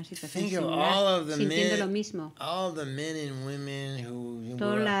momentos en una situación Think of similar, all of the sintiendo lo men, mismo? all the men and women who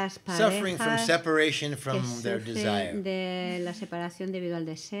Todas were las suffering from parejas separation que from their desire. sufren de la separación debido al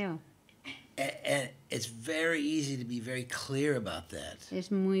deseo. And it's very easy to be very clear about that.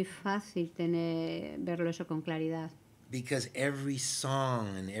 Es muy fácil verlo eso con claridad. Because every song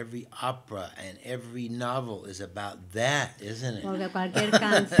and every opera and every novel is about that, isn't it? Porque cualquier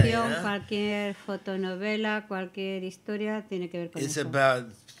canción, Yeah. cualquier fotonovela, cualquier historia tiene que ver con It's eso.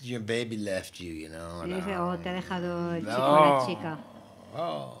 about your baby left you, you know. O te ha dejado el chico o la chica.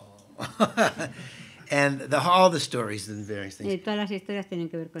 Oh. And all the stories and various Y things. todas las historias tienen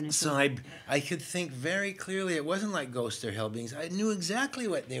que ver con eso. So I could think very clearly. It wasn't like ghosts or hell beings. I knew exactly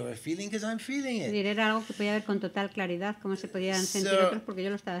what they were feeling because I'm feeling Es it. decir, era algo que podía ver con total claridad cómo se podían sentir So, otros porque yo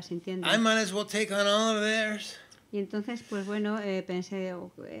lo estaba sintiendo. I might as well take on all of theirs. Y entonces, pues bueno, pensé,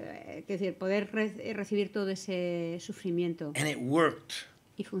 que decir, poder recibir todo ese sufrimiento And it worked.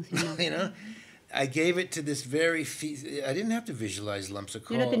 y funcionó. You know, I gave it to this very. I didn't have to visualize lumps of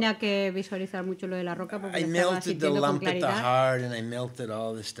Yo no coal. tenía que visualizar mucho lo de la roca porque I lo estaba melted the sintiendo con lump at the claridad. heart, and I melted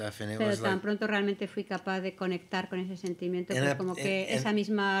all this stuff, and it Pero was tan like. pronto realmente fui capaz de conectar con ese sentimiento, And pues I- como que and- esa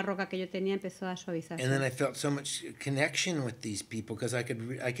misma roca que yo tenía empezó a suavizarse. And then I felt so much connection with these people because I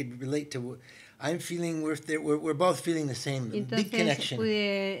could relate to. I'm feeling we're both feeling the same. Y Big entonces connection.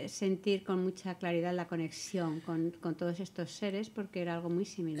 pude sentir con mucha claridad la conexión con todos estos seres porque era algo muy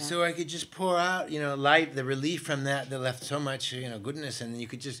similar. So I could just pour out, light, the relief from that left so much, goodness, and you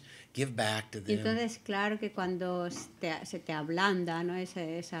could just give back to Y them. entonces, claro que cuando se te ablanda, ¿no?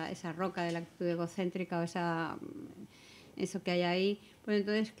 esa roca de la actitud egocéntrica o eso que hay ahí, pues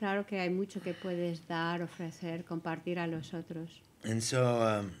entonces claro que hay mucho que puedes dar, ofrecer, compartir a los otros. And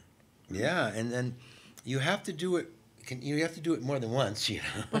so, yeah, and then you have to do it. You have to do it more than once,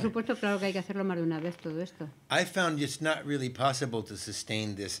 Por supuesto, claro que hay que hacerlo más de una vez todo esto. I found it's not really possible to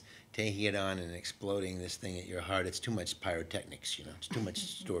sustain this, taking it on and exploding this thing at your heart. It's too much pyrotechnics, It's too much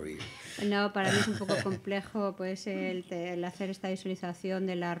story. No, para mí es un poco complejo pues el hacer esta visualización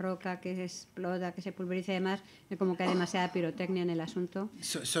de la roca que explota, que se pulveriza y demás, como que hay demasiada pirotecnia en el asunto.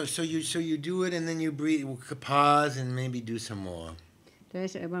 So you do it and then you breathe, pause and maybe do some more.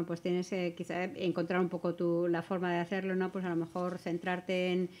 Entonces, bueno, pues tienes que quizá encontrar un poco la forma de hacerlo, ¿no? Pues a lo mejor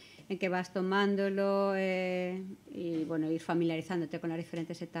centrarte en que vas tomándolo y, bueno, ir familiarizándote con las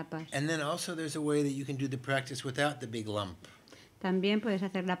diferentes etapas. And then also there's a way that you can do the practice without the big lump. También puedes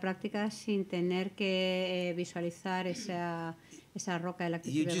hacer la práctica sin tener que visualizar esa roca de la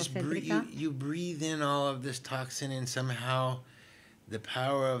You actitud just egocéntrica. you breathe in all of this toxin and somehow the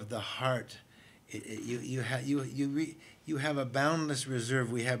power of the heart. You have a boundless reserve.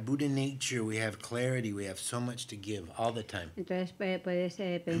 We have Buddha nature. We have clarity. We have so much to give all the time. Entonces puedes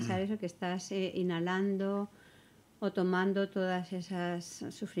pensar eso, que estás inhalando o tomando todas esas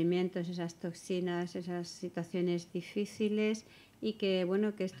sufrimientos, esas toxinas, esas situaciones difíciles y que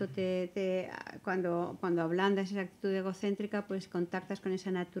bueno, que esto cuando ablandas esa actitud egocéntrica, pues contactas con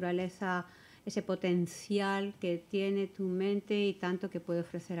esa naturaleza, ese potencial que tiene tu mente y tanto que puede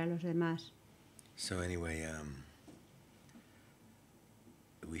ofrecer a los demás. So anyway,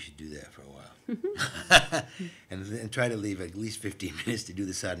 we should do that for a while, and try to leave at least 15 minutes to do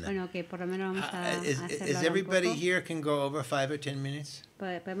the sadhana. Bueno, que por lo menos vamos a hacerlo Is ahora un everybody poco. here can go over 5 or 10 minutes?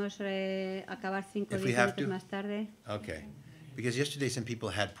 Podemos acabar 5 o If 10 we have minutos to. más tarde. Okay, because yesterday some people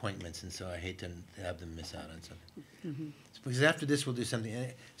had appointments, and so I hate to have them miss out on something. Because after this we'll do something.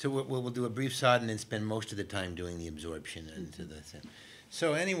 So we'll do a brief sadhana and spend most of the time doing the absorption into the thing.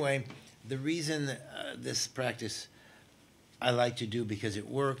 So anyway, the reason this practice I like to do because it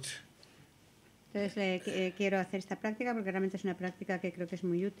worked. Entonces quiero hacer esta práctica porque realmente es una práctica que creo que es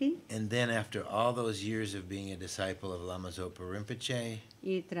muy útil. And then after all those years of being a disciple of Lama Zopa Rinpoche,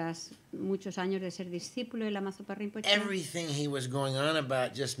 Y tras muchos años de ser discípulo de Lama Zopa Rinpoche, everything he was going on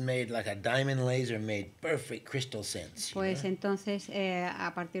about just made like a diamond laser made perfect crystal sense. pues entonces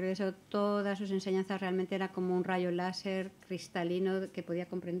a partir de eso todas sus enseñanzas realmente era como un rayo láser cristalino que podía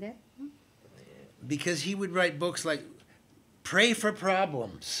comprender. Because he would write books like Pray for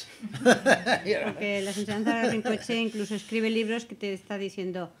Problems. Porque las enseñanzas de Rinpoche incluso escribe libros que te está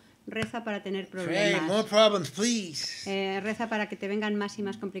diciendo reza para tener Pray, more problemas. problems, please. Reza para que te vengan más y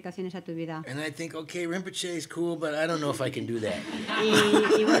más complicaciones a tu vida. And I think, okay, Rinpoche is cool, but I don't know if I can do that.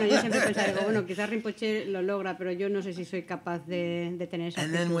 Y bueno, yo siempre pensaba, digo, bueno, quizás Rinpoche lo logra, pero yo no sé si soy capaz de tener esa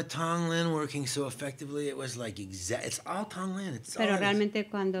And then actitud. with Tonglen working so effectively, it was like it's all Tonglen. It's Pero all realmente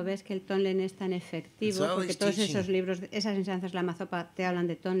cuando ves que el Tonlen es tan efectivo, It's porque always todos teaching. esos libros, esas enseñanzas de la Mazopa te hablan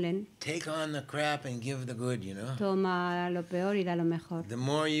de Tonlen, take on the crap and give the good, you know. toma lo peor y da lo mejor. The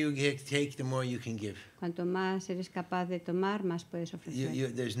more you take, the more you can give. Cuanto más eres capaz de tomar, más puedes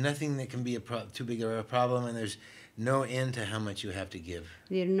ofrecer. There's nothing that can be too big of a problem, and there's no end to how much you have to give. Es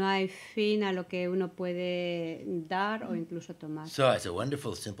decir, no hay fin a lo que uno puede dar o incluso tomar. So it's a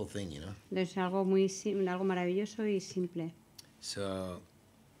wonderful, simple thing, you know. Es algo algo maravilloso y simple. So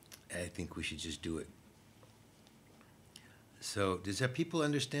I think we should just do it. So does that people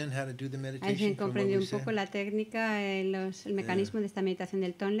understand how to do the meditation? ¿Alguien from what comprendió we un poco said? la técnica, el mecanismo de esta meditación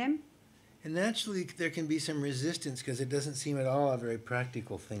del Tonlen? And naturally, there can be some resistance because it doesn't seem at all a very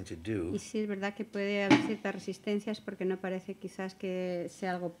practical thing to do. Y sí, es verdad que puede haber ciertas resistencias porque no parece quizás que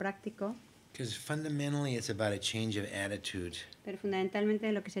sea algo práctico, Because fundamentally, it's about a change of attitude. pero fundamentalmente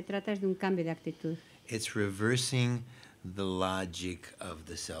de lo que se trata es de un cambio de actitud. It's reversing the logic of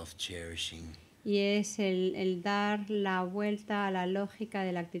the self-cherishing. Y es el dar la vuelta a la lógica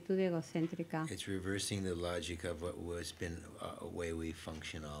de la actitud egocéntrica. It's reversing the logic of what was been a way we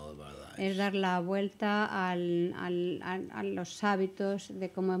function all of our Es lives. dar la vuelta a los hábitos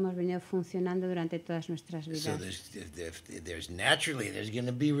de cómo hemos venido funcionando durante todas nuestras So vidas. there's going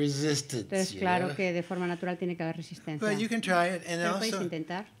to be resistance. Entonces, you claro know? que de forma natural tiene que haber resistencia. But you can try it, and Pero podéis also,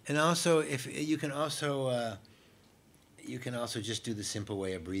 intentar. if you can also just do the simple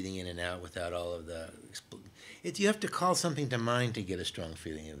way of breathing in and out without all of the. You have to call something to mind to get a strong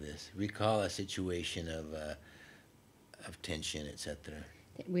feeling of this. Recall a situation of tension, etc.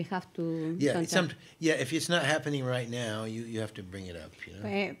 We have to Yeah, contact. if it's not happening right now, you have to bring it up. You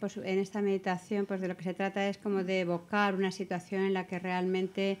know. Pues en esta meditación, pues de lo que se trata es como de evocar una situación en la que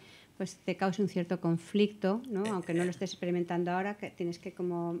realmente pues te cause un cierto conflicto, ¿no? Aunque no lo estés experimentando ahora, que tienes que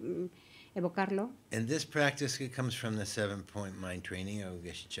como evocarlo. And this practice it comes from the 7-point mind training of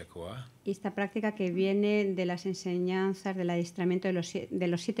Geshe Chakwa. Y esta práctica que viene de las enseñanzas del adiestramiento de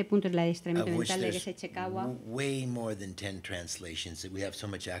los 7 puntos del adiestramiento Of which mental de there's Geshe Chakawa, way more than 10 translations. That we have so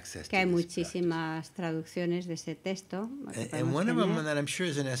much access que to hay this muchísimas traducciones de ese texto. Que practice. And podemos one of them tener. that I'm sure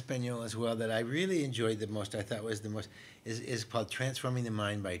is in Espanol as well that I really enjoyed the most, I thought was the most, is called Transforming the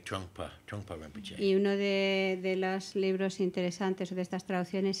Mind by Trungpa Rinpoche. Y uno de los libros interesantes o de estas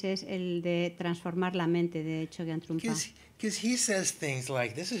traducciones es el de Transformar la mente de Chogyam Trungpa. Because he says things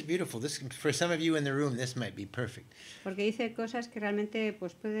like, this is beautiful. This, for some of you in the room, this might be perfect. Porque dice cosas que realmente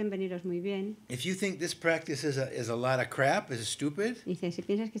pues pueden veniros muy bien. If you think this practice is a lot of crap, is stupid, Dice, si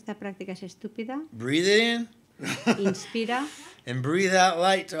piensas que esta práctica es estúpida, breathe it in. inspira And breathe out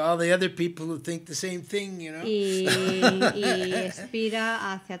light to all the other people who think the same thing, you know? y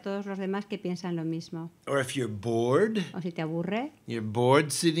expira hacia todos los demás que piensan lo mismo. Or if you're bored, O si te aburre, you're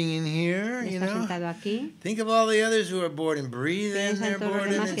bored sitting in here, you estás know? sentado aquí, Think of all the others who are bored and breathe in piensa their en todos los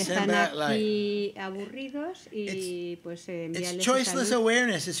boredom demás and que send están back light. aquí aburridos y pues It's envíales esa choiceless luz.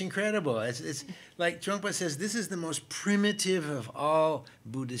 awareness. It's incredible. It's like Trungpa says, this is the most primitive of all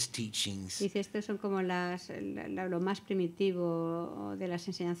Buddhist teachings. Dice, estos son como lo más primitivo de las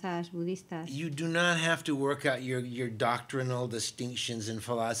enseñanzas budistas. You do not have to work out your doctrinal distinctions and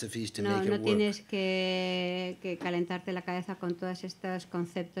philosophies to No, make no it work. tienes que calentarte la cabeza con todos estos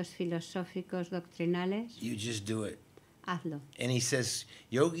conceptos filosóficos doctrinales. You just do it. Hazlo. And he says,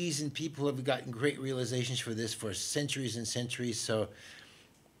 yogis and people have gotten great realizations for this for centuries and centuries, so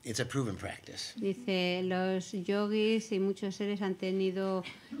it's a proven practice. Dice, los yogis y muchos seres han tenido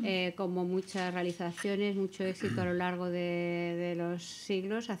como muchas realizaciones, mucho éxito a lo largo de los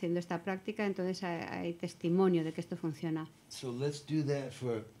siglos haciendo esta práctica, entonces hay testimonio de que esto funciona. So let's do that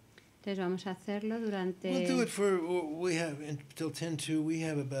for. Entonces vamos a hacerlo durante We'll do it for. We have until 10 to. We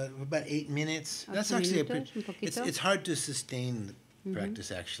have about 8 minutes. That's 8 actually minutos, un poquito. it's hard to sustain the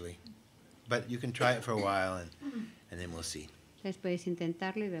practice actually, but you can try it for a while and then we'll see. Entonces podéis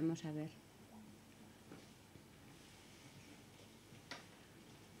intentarlo y vamos a ver.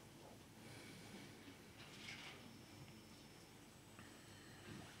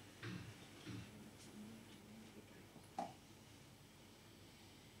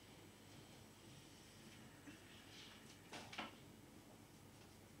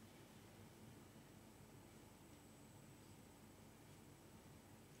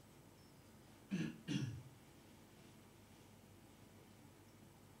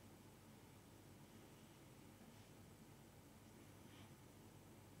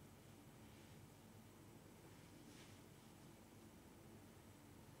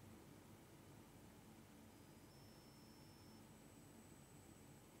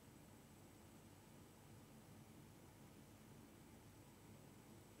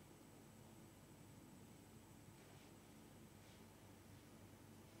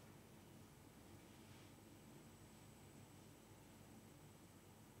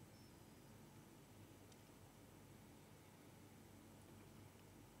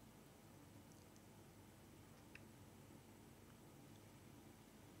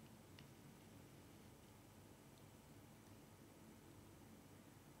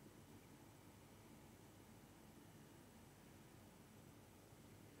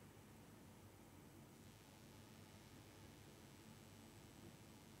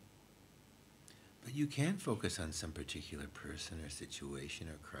 But you can focus on some particular person or situation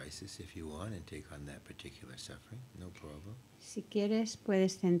or crisis if you want and take on that particular suffering, no problem. Si quieres,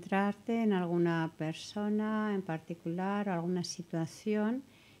 puedes centrarte en alguna persona en particular o alguna situación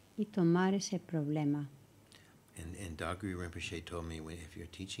y tomar ese problema. And Dagri Rinpoche told me, if you're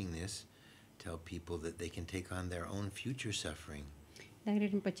teaching this, tell people that they can take on their own future suffering. Dagri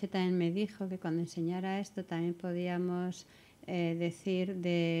Rinpoche también me dijo que cuando enseñara esto también podíamos decir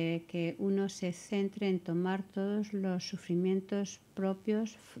de que uno se centre en tomar todos los sufrimientos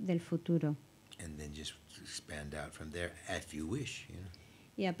propios del futuro. And then just expand out from there if you wish, you know.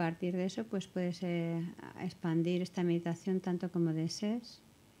 Y a partir de eso pues puedes expandir esta meditación tanto como desees.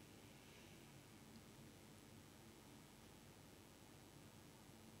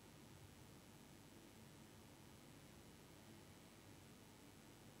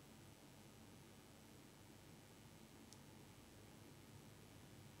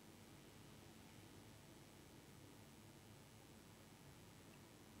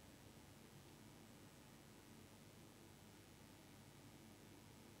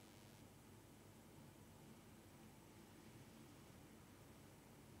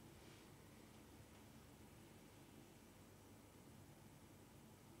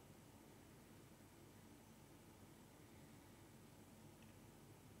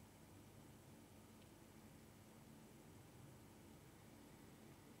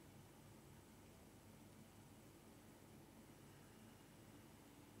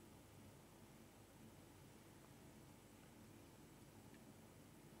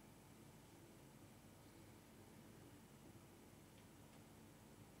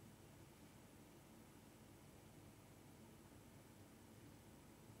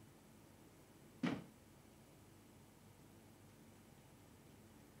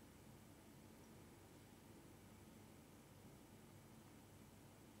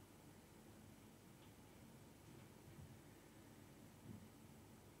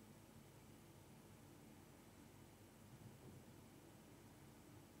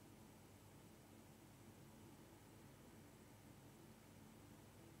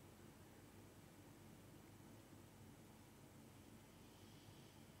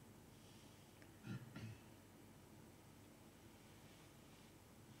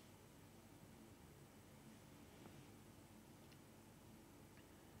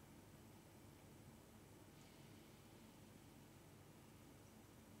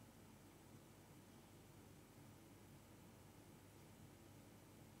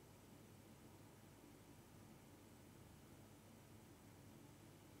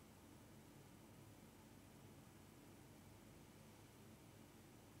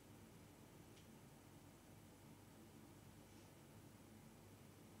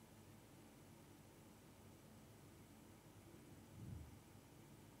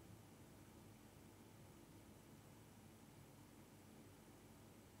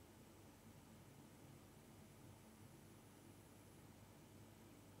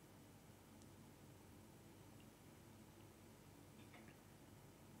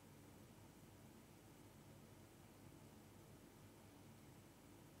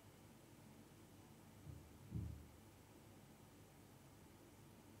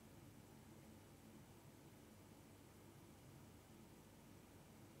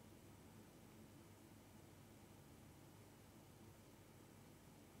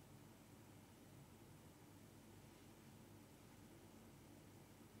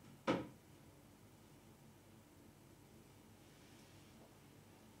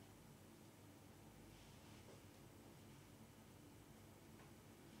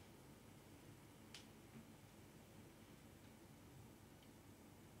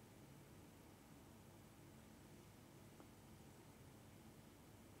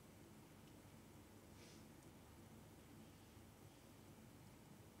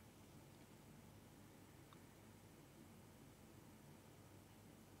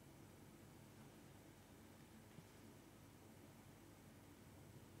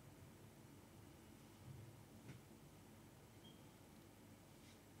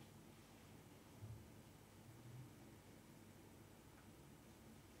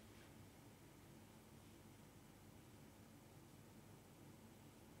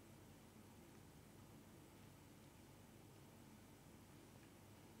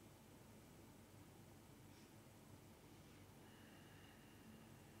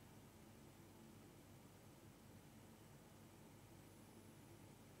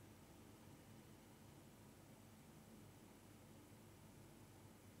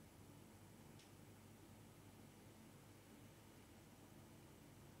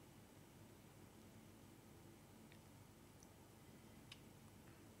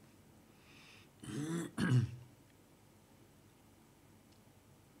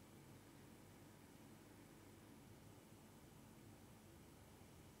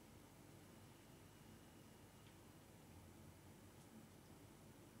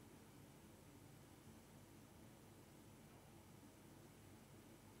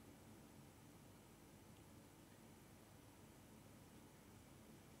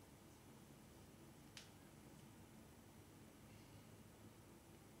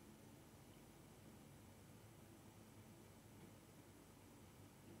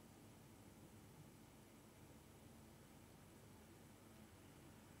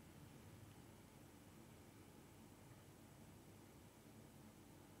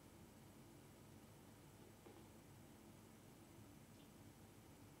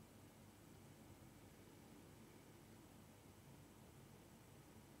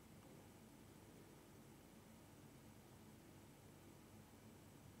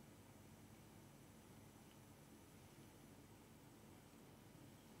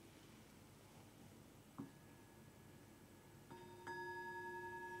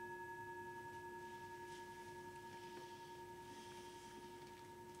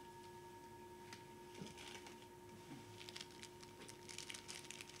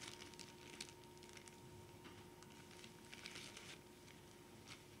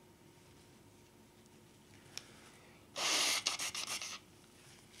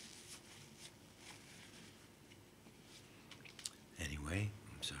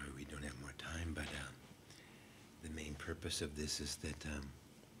 purpose of this is that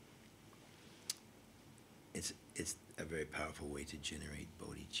it's a very powerful way to generate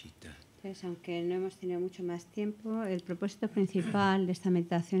bodhicitta. Entonces, aunque no hemos tenido mucho más tiempo, el propósito principal de esta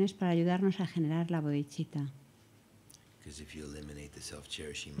meditación es para ayudarnos a generar la bodhicitta. Because if you eliminate the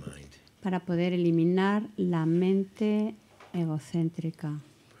self-cherishing mind, Para poder eliminar la mente egocéntrica.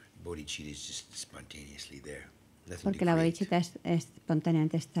 bodhicitta is just spontaneously there. Nothing to Porque la create. bodhicitta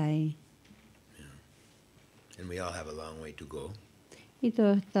espontáneamente está ahí. And we all have a long way to go. Y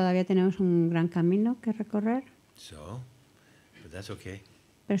todos todavía tenemos un gran camino que recorrer, So, but that's okay.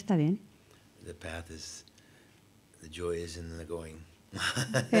 pero está bien. The path is, the joy is in the going.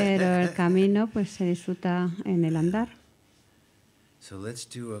 Pero el camino pues se disfruta en el andar. So let's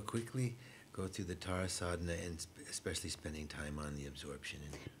do quickly go through the Tara sadhana and especially spending time on the absorption.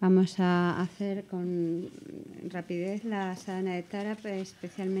 Vamos a hacer con rapidez la sadhana de Tara, pues,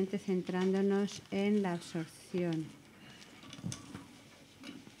 especialmente centrándonos en la absorción.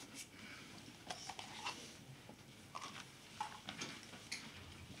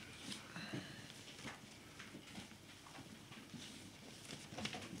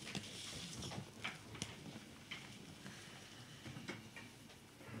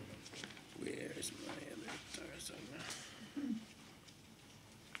 Where's my other Tara sadhana?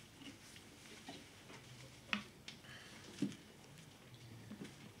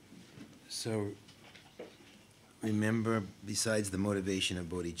 So remember, besides the motivation of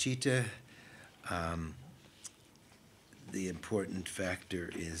bodhicitta, the important factor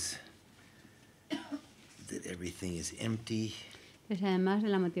is that everything is empty. Pues además de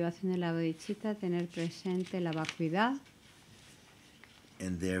la motivación de la bodhicitta, tener presente la vacuidad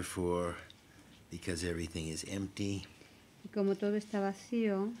And therefore, because everything is empty, y como todo está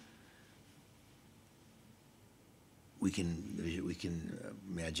vacío, we can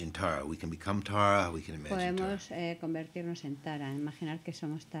imagine Tara. We can become Tara. We can imagine Tara. podemos convertirnos en Tara, imaginar que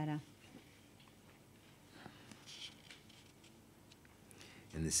somos Tara.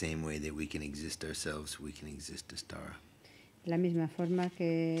 In the same way that we can exist ourselves, we can exist as Tara. De la misma forma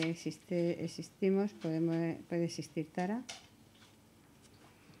que existimos, puede existir Tara.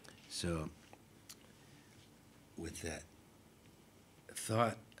 So, with that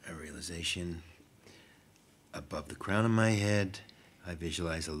thought, a realization, above the crown of my head, I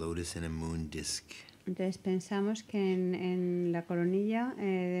visualize a lotus and a moon disk. Entonces pensamos que en la coronilla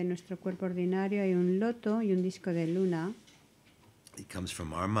de nuestro cuerpo ordinario hay un loto y un disco de luna. It comes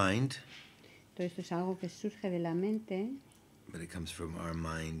from our mind, Todo esto es algo que surge de la mente, but it comes from our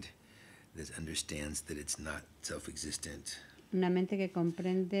mind that understands that it's not self-existent. una mente que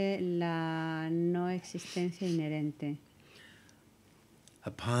comprende la no existencia inherente.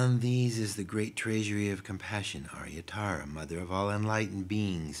 Upon these is the great treasury of compassion, Aryatara, mother of all enlightened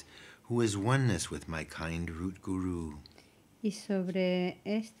beings, who is oneness with my kind root guru. Y sobre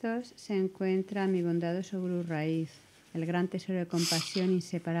estos se encuentra mi bondadoso Guru Raíz, el gran tesoro de compasión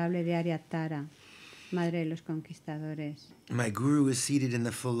inseparable de Aryatara, madre de los conquistadores. My guru is seated in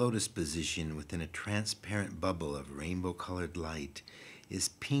the full lotus position within a transparent bubble of rainbow-colored light, is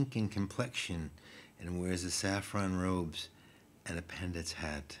pink in complexion, and wears a saffron robes and a pandit's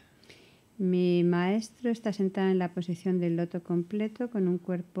hat. Mi maestro está sentado en la posición del loto completo con un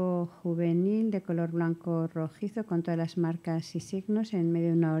cuerpo juvenil de color blanco rojizo con todas las marcas y signos en medio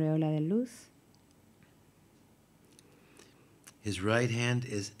de una aureola de luz. His right hand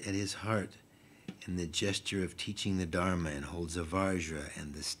is at his heart in the gesture of teaching the Dharma and holds a vajra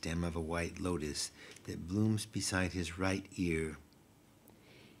and the stem of a white lotus that blooms beside his right ear.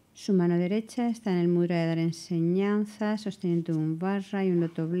 Su mano derecha está en el mudra de dar enseñanza, sosteniendo un vajra y un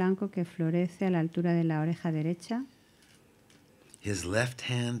loto blanco que florece a la altura de la oreja derecha. His left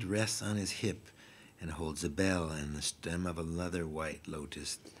hand rests on his hip and holds a bell and the stem of another white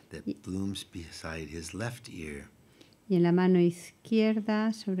lotus that blooms beside his left ear. Y en la mano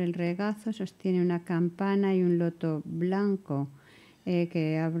izquierda, sobre el regazo, sostiene una campana y un loto blanco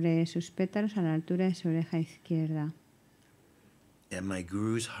que abre sus pétalos a la altura de su oreja izquierda. At my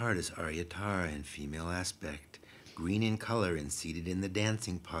guru's heart is Aryatara in female aspect, green in color and seated in the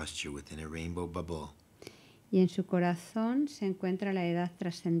dancing posture within a rainbow bubble. Y en su corazón se encuentra la edad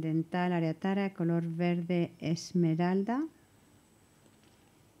trascendental Aryatara de color verde esmeralda.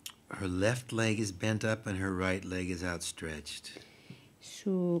 Her left leg is bent up and her right leg is outstretched.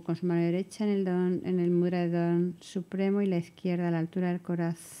 Con su mano derecha en el mudra de Don Supremo y la izquierda a la altura del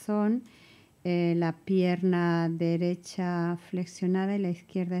corazón, la pierna derecha flexionada y la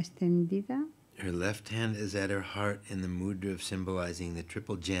izquierda extendida. Her left hand is at her heart in the mudra of symbolizing the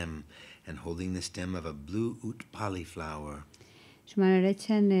triple gem and holding the stem of a blue utpali flower. Su mano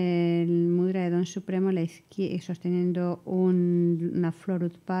derecha en el mudra de Don Supremo, sosteniendo una flor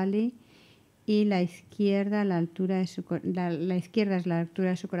utpali, y la izquierda, la izquierda es la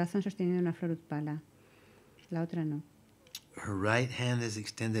altura de su corazón, sosteniendo una flor utpala. La otra no. Her right hand is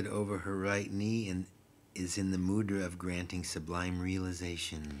extended over her right knee and is in the mudra of granting sublime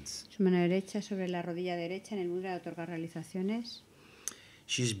realizations. Su mano derecha sobre la rodilla derecha en el mudra de otorgar realizaciones.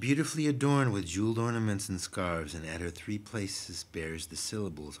 She is beautifully adorned with jeweled ornaments and scarves, and at her 3 places bears the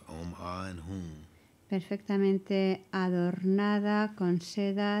syllables Om, Ah, and Hum. Perfectamente adornada con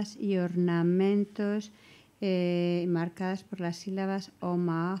sedas y ornamentos marcadas por las sílabas Om,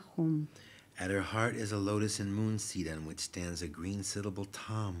 Ah, Hum. At her heart is a lotus and moon seed on which stands a green syllable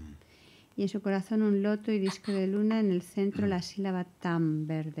Tam. Y en su corazón un loto y disco de luna, en el centro la sílaba Tam,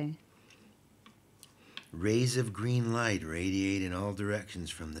 verde. Rays of green light radiate in all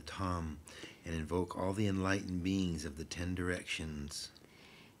directions from the Tam and invoke all the enlightened beings of the 10 directions.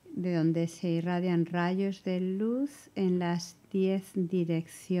 De donde se irradian rayos de luz en las 10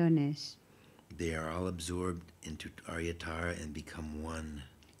 direcciones, They are all absorbed into Aryatara and become one.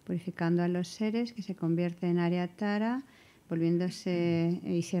 purificando a los seres que se convierten en Aryatara, volviéndose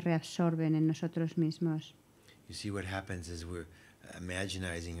y se reabsorben en nosotros mismos. You see, what happens is we're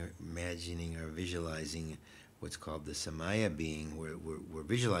imagining or visualizing what's called the Samaya being. We're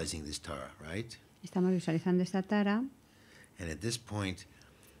visualizing this Tara, right? Estamos visualizando esta Tara, And at this point,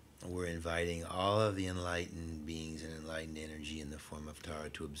 we're inviting all of the enlightened beings and enlightened energy in the form of Tara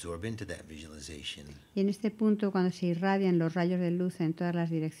to absorb into that visualization. y en este punto, cuando se irradian los rayos de luz en todas las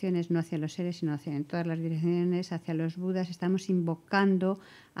direcciones, no hacia los seres, sino en todas las direcciones, hacia los Budas, estamos invocando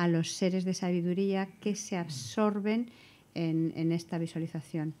a los seres de sabiduría que se absorben en esta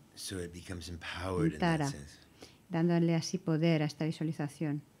visualización, So it becomes empowered in Tara, that sense. dándole así poder a esta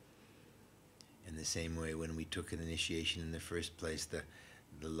visualización. In the same way, when we took an initiation in the first place, the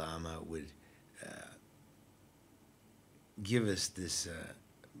Lama would give us this,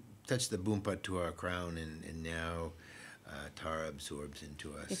 touch the bumpa to our crown, and now Tara absorbs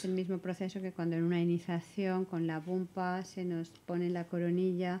into Es us. el mismo proceso que cuando en una iniciación con la bumpa se nos pone la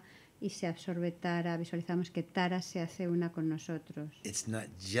coronilla y se absorbe Tara, visualizamos que Tara se hace una con nosotros. It's not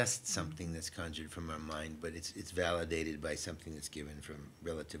just something that's conjured from our mind, but it's validated by something that's given from,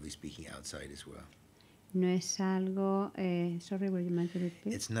 relatively speaking, outside as well. No es algo, sorry, would you mind to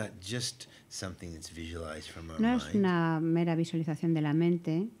repeat? It's not just something that's visualized from our No es mind. una mera visualización de la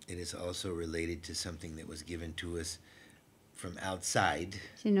mente, It is also related to something that was given to us from outside,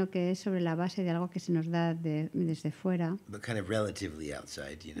 sino que es sobre la base de algo que se nos da desde fuera, but kind of relatively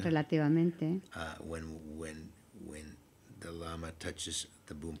outside, you know. relativamente. When the Lama touches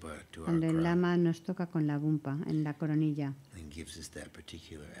the bumpa to our Cuando el crown lama nos toca con la bumpa, en la coronilla, and gives us that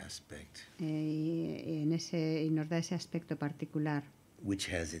particular aspect, y nos da ese aspecto particular,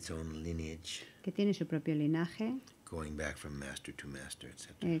 which has its own lineage, que tiene su propio linaje, going back from master to master,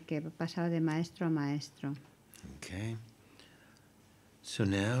 etc. que pasa de maestro a maestro. Okay. So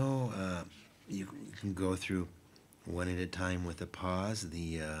now you can go through one at a time with a pause.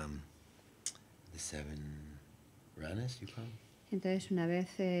 The 7 ranas, you call them? Entonces, una vez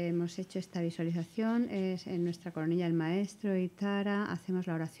hemos hecho esta visualización, es en nuestra coronilla el maestro y Tara, hacemos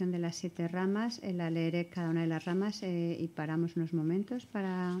la oración de las 7 ramas, la leeré cada una de las ramas y paramos unos momentos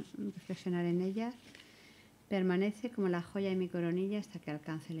para reflexionar en ellas. Permanece como la joya de mi coronilla hasta que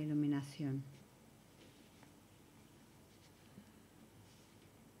alcance la iluminación.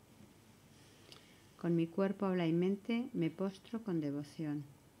 Con mi cuerpo, habla y mente, me postro con devoción.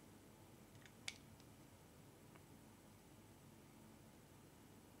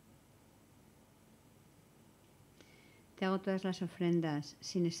 Te hago todas las ofrendas,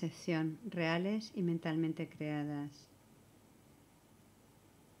 sin excepción, reales y mentalmente creadas.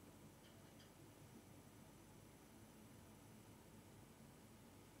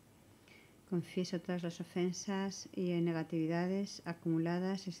 Confieso todas las ofensas y negatividades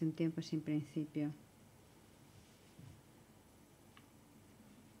acumuladas desde un tiempo sin principio.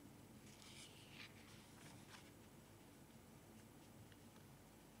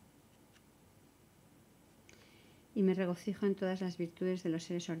 Y me regocijo en todas las virtudes de los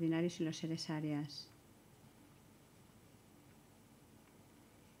seres ordinarios y los seres arias.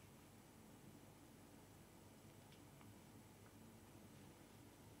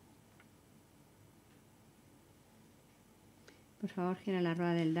 Por favor, gira la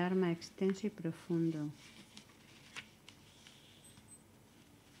rueda del Dharma extenso y profundo.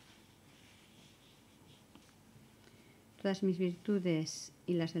 Todas mis virtudes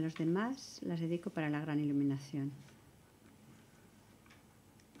y las de los demás las dedico para la gran iluminación.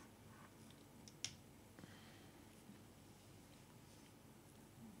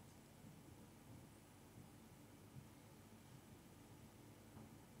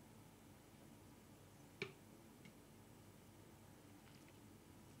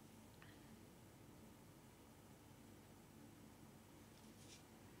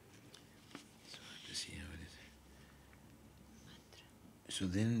 So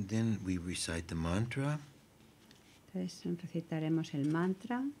then we recite the mantra, Entonces recitaremos el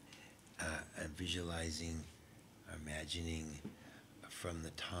mantra, and visualizing, imagining from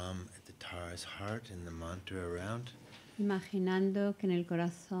the tam at the Tara's heart and the mantra around. imaginando que en el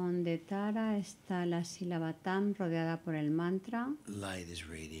corazón de Tara está la sílaba Tam rodeada por el mantra Light is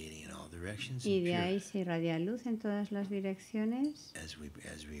radiating in all directions. y And de pure ahí se irradia luz en todas las direcciones as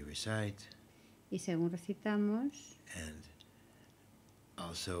we recite, y según recitamos and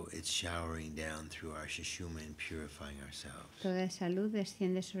also it's showering down through our Shishuma and purifying ourselves, toda esa luz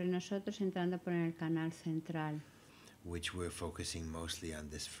desciende sobre nosotros entrando por el canal central which we're focusing mostly on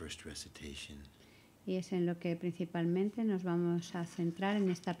this first recitation. y es en lo que principalmente nos vamos a centrar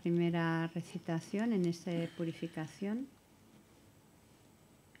en esta primera recitación, en esta purificación.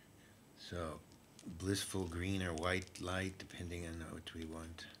 So, blissful green or white light, depending on what we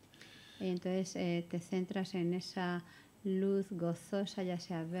want. Y entonces te centras en esa luz gozosa, ya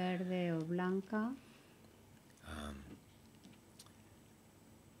sea verde o blanca,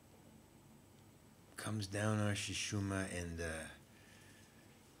 Comes down our Shishuma and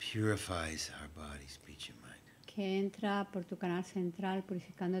purifies our body, speech, and mind. que entra por tu canal central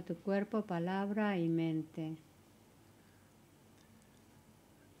purificando tu cuerpo, palabra y mente.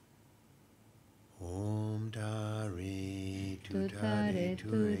 Om Tare Tutare Tutare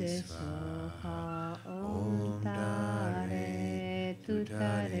ture Ture soha, Svaha. Om Tare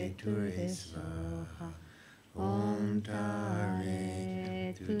Tutare Ture soha, Om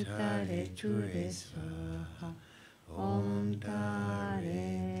Tare Tutare Ture soha, Om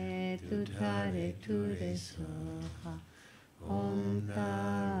Tare Tutare Ture soha, Om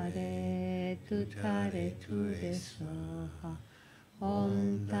Tare Tutare Ture soha,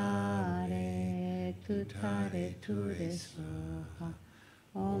 Om Tare Tutare Ture soha,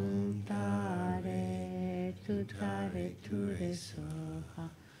 Om Tare Tutare Ture soha, Om Tare Tutare Ture soha,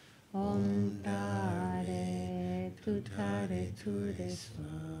 Om Tare Tutare Ture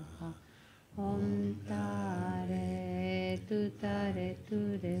soha, Om Tare Tutare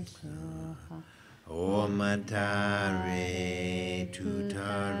Ture Svaha. Om Tare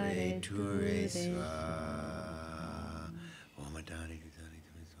Tutare Ture Svaha.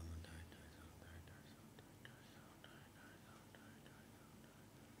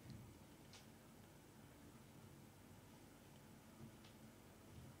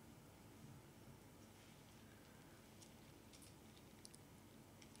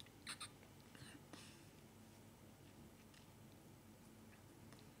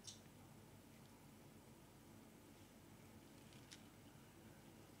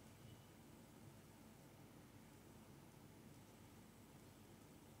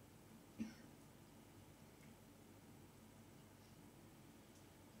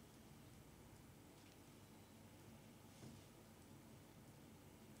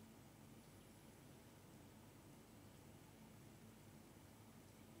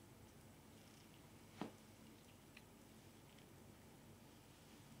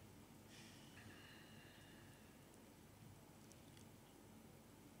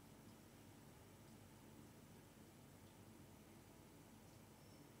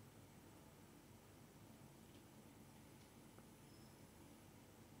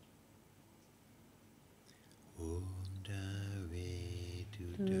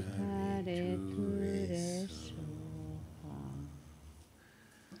 Tutare Ture soha.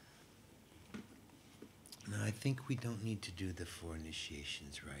 Now I think we don't need to do the 4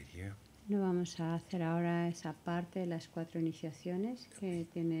 initiations right here. No vamos a hacer ahora esa parte de las 4 iniciaciones que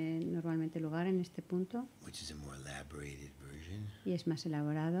tienen normalmente lugar en este punto Which is a more elaborated version. y es más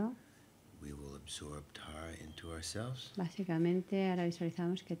elaborado. We will absorb Tara into ourselves, Básicamente ahora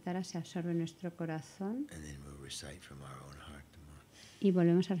visualizamos que Tara se absorbe en nuestro corazón and then we'll recite from our own heart the mantra. y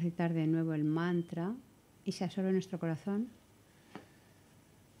volvemos a recitar de nuevo el mantra y se absorbe en nuestro corazón.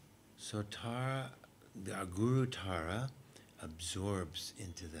 So Tara, our Guru Tara, absorbs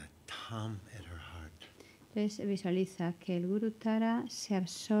into the tam at her heart. Entonces visualiza que el Guru Tara se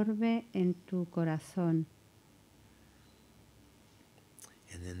absorbe en tu corazón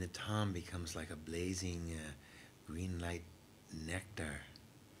And then the tam becomes like a blazing green light nectar.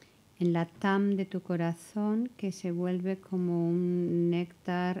 en la tam de tu corazón que se vuelve como un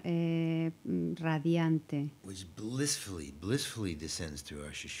néctar radiante. Which blissfully descends through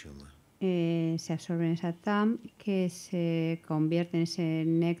our Shishuma. Se absorbe en esa tam que se convierte en ese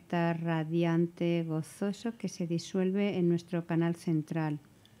néctar radiante, gozoso, que se disuelve en nuestro canal central.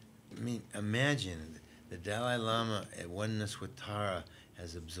 I mean, imagine the Dalai Lama at oneness with Tara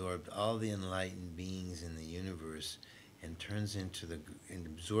has absorbed all the enlightened beings in the universe and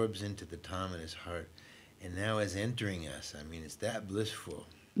absorbs into the tam in his heart and now is entering us. I mean, it's that blissful.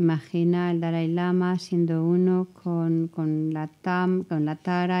 Imagina el Dalai Lama siendo uno con la con la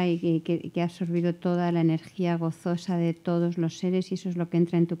Tara y que ha absorbido toda la energía gozosa de todos los seres y eso es lo que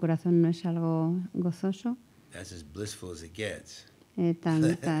entra en tu corazón, ¿no es algo gozoso? That's as blissful as it gets.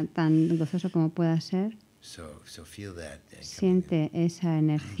 Tan gozoso como pueda ser. So feel that. Coming in. Siente esa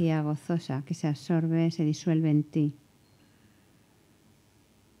energía gozosa que se absorbe, se disuelve en ti.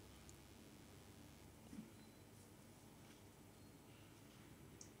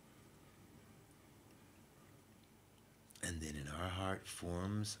 And then in our heart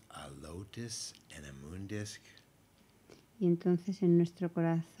forms a lotus and a moon disc. Y entonces en nuestro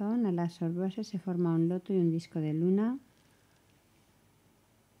corazón, al absorberse, se forma un loto y un disco de luna,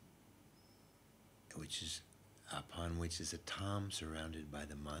 Upon which is a tom surrounded by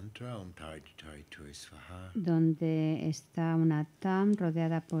the mantra Om Tari Tari Turi Svaha. donde está una tam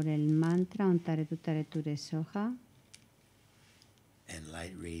rodeada por el mantra Om Tare Tu Tare Ture Soha, And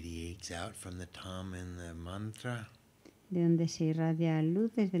light radiates out from the tom and the mantra de donde se irradia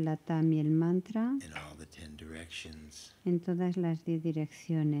luz desde la tam y el mantra in all the 10 directions en todas las 10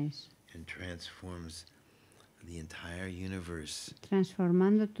 direcciones, and transforms the entire universe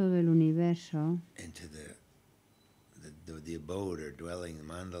transformando todo el universo into the abode or dwelling, the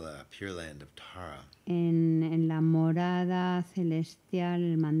mandala, pure land of Tara. en la morada celestial,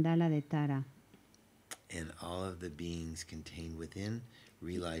 el mandala de Tara. And all of the beings contained within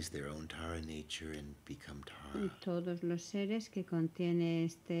realize their own Tara nature and become Tara. Todos los seres que contiene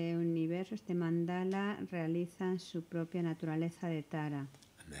este universo, este mandala, realizan su propia naturaleza de Tara.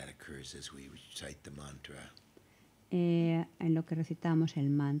 And that occurs as we recite the mantra. En lo que recitamos el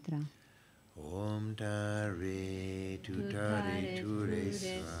mantra. Om Tare Tu Tare Ture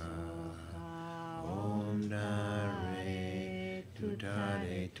Svaha. Om Tare Tu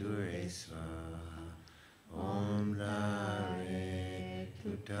Tare Ture Svaha. Om Tare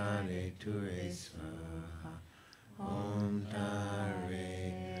Tu Tare Ture Svaha. Om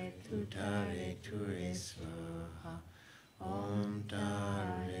Tare Tu Tare Ture Svaha. Om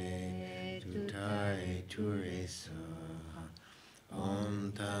Tare Tu Tare Ture Svaha.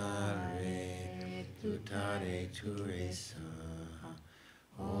 Om Tare Tu Tare Ture Svaha.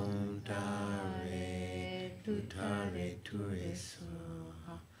 Om Tare Tu Tare Ture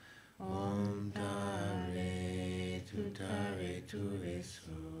Svaha. Om Tare Tu Tare Ture Svaha. Om Tare Tu Tare Ture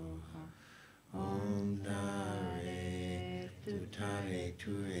Svaha. Om Tare Tu Tare Ture Svaha. Om Tare Tu Tare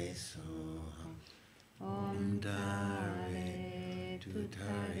Ture Soha. Om Tare Tu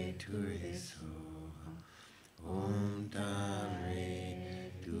Tare Ture Soha. Om Tare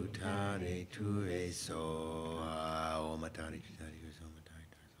Tu Tare Ture Soha.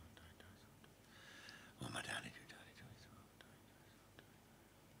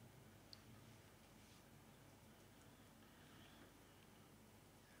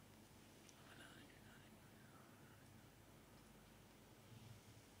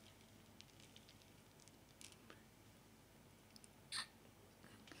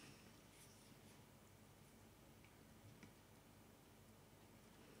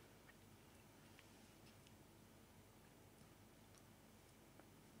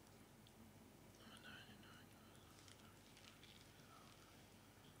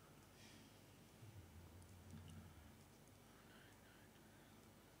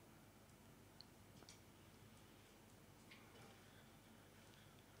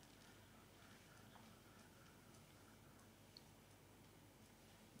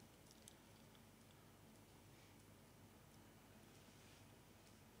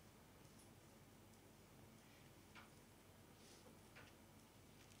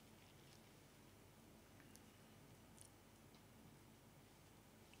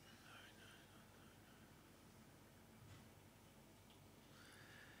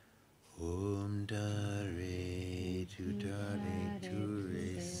 Om Tare Tu Tare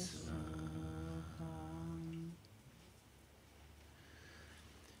Ture Svaha.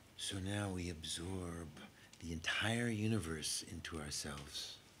 So now we absorb the entire universe into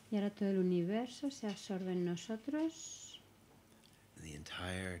ourselves. Y ahora todo el universo se absorbe en nosotros, The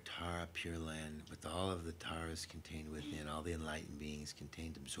entire Tara Pure Land, with all of the Taras contained within, all the enlightened beings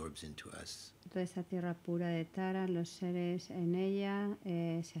contained, absorbs into us. toda esta tierra pura de Tara, los seres en ella,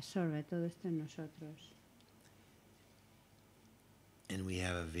 se absorbe todo esto en nosotros. And we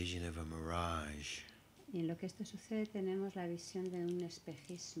have a vision of a mirage. Y en lo que esto sucede tenemos la visión de un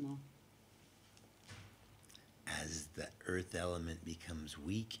espejismo. As the earth element becomes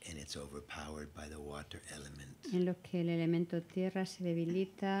weak and it's overpowered by the water element. En lo que el elemento tierra se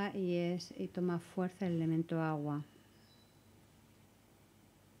debilita y toma fuerza el elemento agua.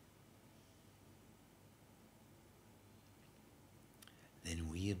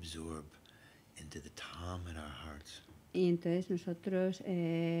 we absorb into the Tam in our hearts. Y entonces nosotros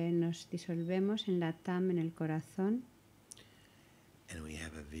nos disolvemos en la tam, en el corazón, And we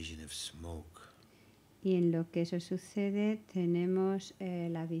have a vision of smoke. y en lo que eso sucede tenemos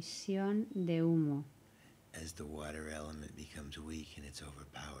la visión de humo. As the water element becomes weak and it's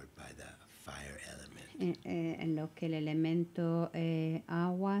overpowered by the fire element. En lo que el elemento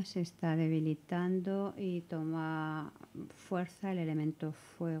agua se está debilitando y toma fuerza el elemento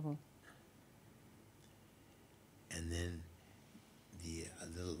fuego. And then the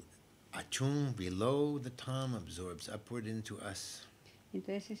little achung below the Tam absorbs upward into us.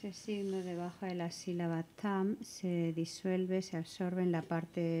 Entonces ese signo debajo de la sílaba tam se disuelve, se absorbe en la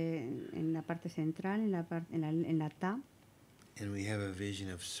parte central, en la ta, And we have a vision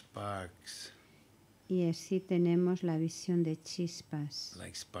of sparks, y así tenemos la visión de chispas,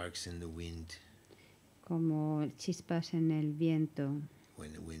 like sparks in the wind, como chispas en el viento,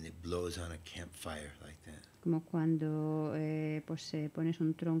 when it blows on a campfire like that. como cuando pones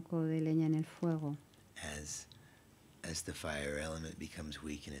un tronco de leña en el fuego. As the fire element becomes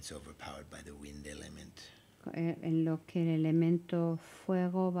weak and it's overpowered by the wind element. En lo que el elemento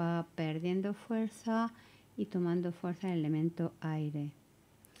fuego va perdiendo fuerza y tomando fuerza el elemento aire.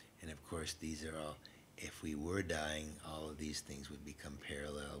 And of course, these are all, if we were dying, all of these things would become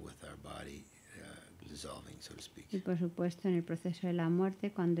parallel with our body dissolving, so to speak. Y por supuesto, en el proceso de la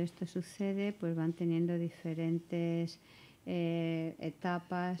muerte, cuando esto sucede, pues van teniendo diferentes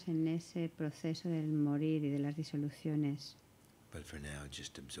etapas en ese proceso del morir y de las disoluciones. But for now,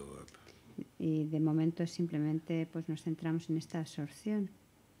 just absorb. Y de momento simplemente pues nos centramos en esta absorción.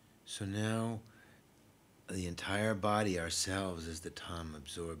 So now, the entire body, ourselves, as the Tam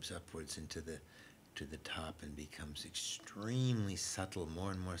absorbs upwards into to the top and becomes extremely subtle,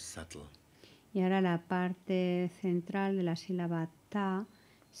 more and more subtle. Y ahora la parte central de la sílaba ta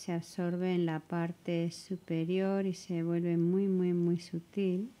se absorbe en la parte superior y se vuelve muy, muy, muy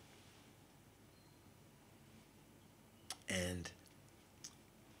sutil. And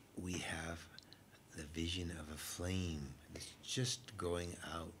we have the vision of a flame that's just going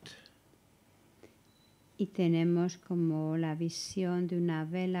out. Y tenemos como la visión de una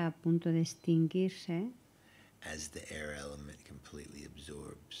vela a punto de extinguirse, As the air element completely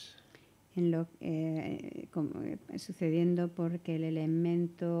absorbs. Sucediendo porque el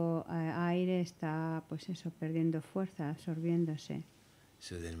elemento aire está pues eso, perdiendo fuerza, absorbiéndose.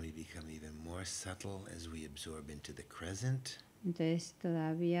 So then we become even more subtle as we absorb into the crescent. Entonces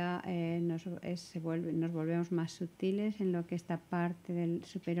todavía nos volvemos más sutiles en lo que esta parte del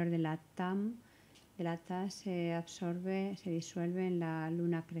superior de la tam, se absorbe, se disuelve en la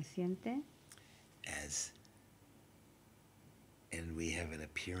luna creciente. And we have an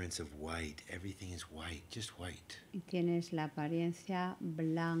appearance of white. Everything is white, just white. Y tienes la apariencia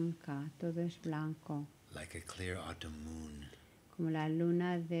blanca, todo es blanco. Like a clear autumn moon. Como la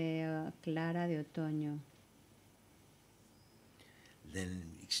luna clara de otoño.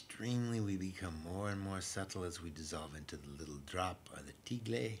 Then extremely we become more and more subtle as we dissolve into the little drop or the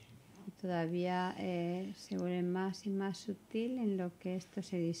tigle. Y todavía se vuelve más y más sutil en lo que esto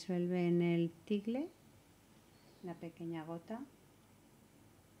se disuelve en el tigle, la pequeña gota.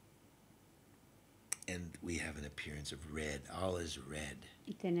 And we have an appearance of red. All is red.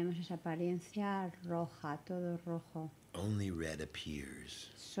 Y tenemos esa apariencia roja, todo rojo. Only red appears.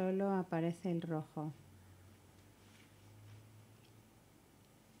 Solo aparece el rojo.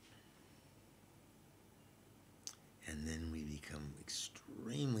 And then we become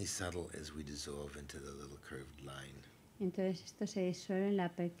extremely subtle as we dissolve into the little curved line. Entonces esto se disuelve en la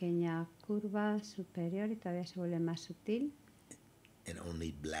pequeña curva superior y todavía se vuelve más sutil. And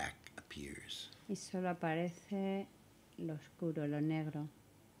only black appears. Y solo aparece lo oscuro, lo negro.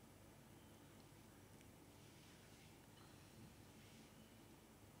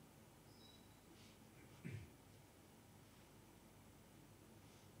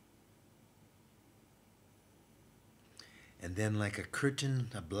 And then like a curtain,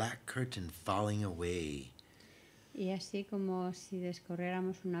 a black curtain falling away. Y así como si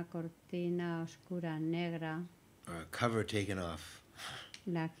descorriéramos una cortina oscura negra, Or a cover taken off.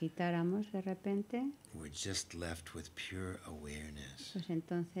 la quitáramos de repente, We're just left with pure awareness. pues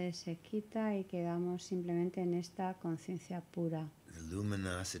entonces se quita y quedamos simplemente en esta conciencia pura, The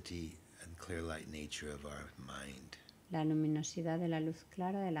luminosity and clear light nature of our mind. la luminosidad de la luz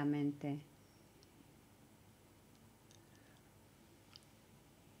clara de la mente.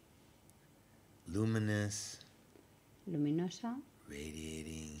 Luminous, Luminosa,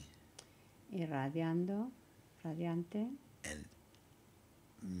 radiating, irradiando, radiante, and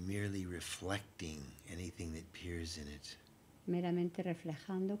merely reflecting anything that peers in it. meramente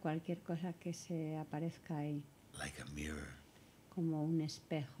reflejando cualquier cosa que se aparezca ahí, like a mirror, como un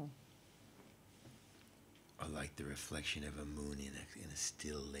espejo, or like the reflection of a moon in a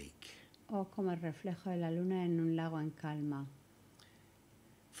still lake, o como el reflejo de la luna en un lago en calma,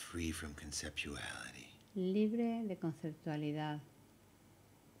 free from conceptuality. libre de conceptualidad,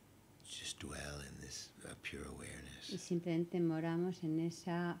 Just dwell in this pure y awareness. simplemente moramos en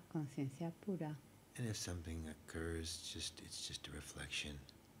esa conciencia pura. And if something occurs, it's just a reflection.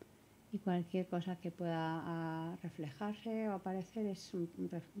 Y cualquier cosa que pueda reflejarse o aparecer es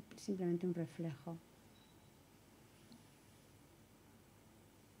simplemente un reflejo.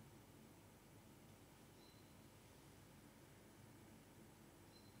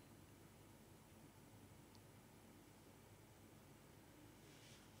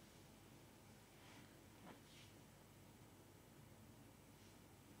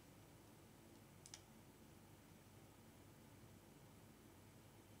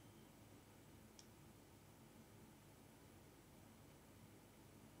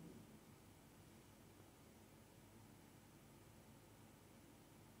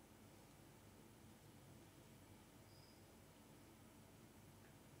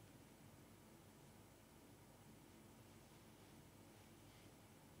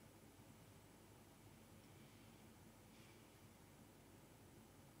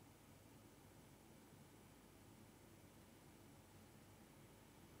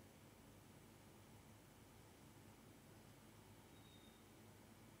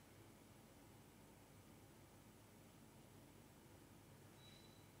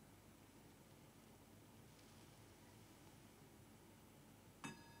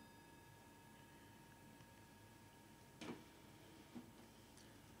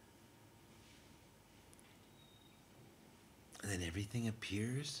 And then everything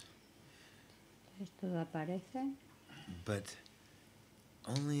appears, Entonces todo aparece, but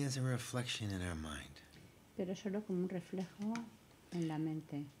only as a reflection in our mind. pero solo como un reflejo en la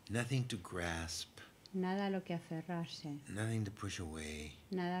mente. Nothing to grasp, Nada a lo que aferrarse, nothing to push away,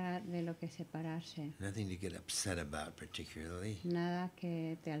 nada de lo que separarse, nothing to get upset about particularly. nada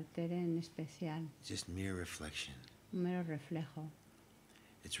que te altere en especial, Just mere reflection. un mero reflejo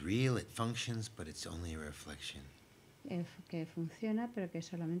It's real, it functions, but it's only a reflection. que funciona pero que es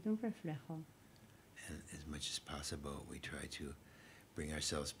solamente un reflejo. And as much as possible, we try to bring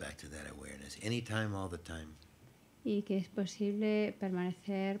ourselves back to that awareness, anytime, all the time. Y que es posible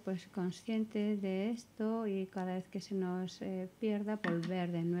permanecer pues conscientes de esto y cada vez que se nos pierda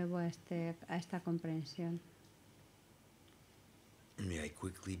volver de nuevo a esta comprensión. May I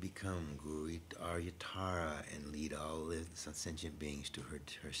quickly become Guru Aryatara and lead all the sentient beings to her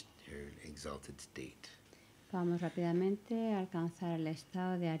exalted state. Vamos rápidamente a alcanzar el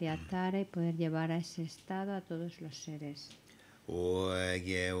estado de Aryatara y poder llevar a ese estado a todos los seres.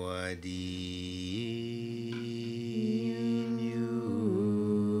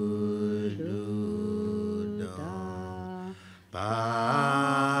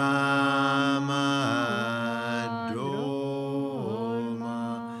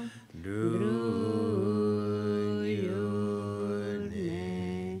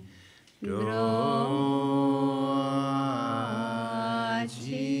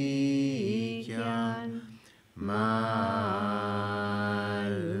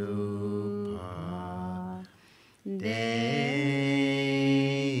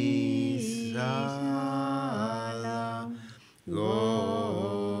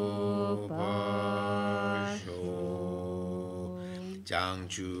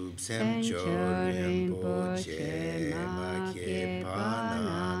 Changchub Semcho Rinpoche Ma Kye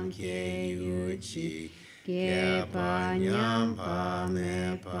Panam Kye Yuchi Kye Panyam Pa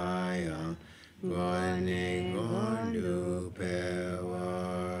Me Payam Gwane Gondu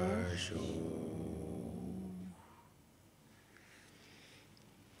Pewasho.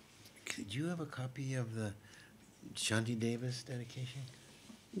 Could you have a copy of the Shanti Davis dedication?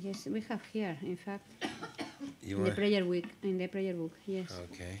 Yes, we have here, in fact, You in the want? prayer week, in the prayer book. Yes.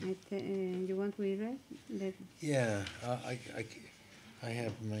 Okay. You want to be read? Yeah, I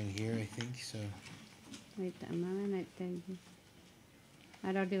have mine here, I think, so. Wait a moment, I tell you.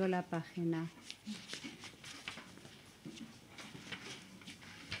 Ahora os digo la página.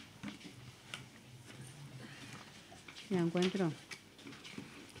 La encuentro.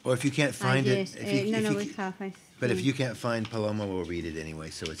 Or if you can't find yes. it, if you, No, if no, you we ca- have. but if you can't find Paloma, we'll read it anyway,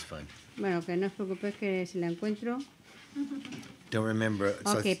 so it's fine. Bueno, que no os preocupéis que si la encuentro. Don't remember.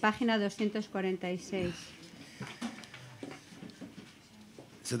 So Ok, página 246.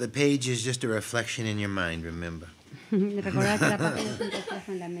 so the page is just a reflection in your mind, remember. Recordad que la página es un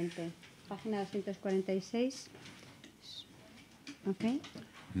reflejo en la mente. Página 246. ¿Ok?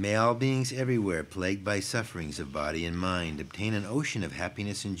 May all beings everywhere, plagued by sufferings of body and mind, obtain an ocean of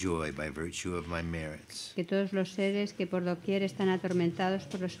happiness and joy by virtue of my merits. Que todos los seres que por doquier están atormentados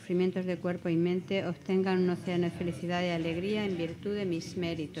por los sufrimientos de cuerpo y mente obtengan un océano de felicidad y alegría en virtud de mis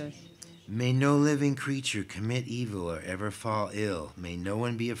méritos. May no living creature commit evil or ever fall ill. May no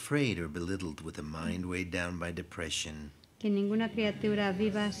one be afraid or belittled with a mind weighed down by depression. Que ninguna criatura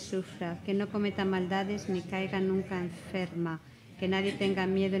viva sufra, que no cometa maldades ni caiga nunca enferma, que nadie tenga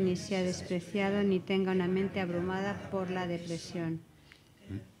miedo ni sea despreciado ni tenga una mente abrumada por la depresión.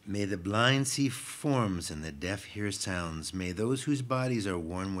 May the blind see forms and the deaf hear sounds. May those whose bodies are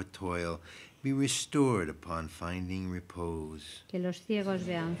worn with toil be restored upon finding repose. Que los ciegos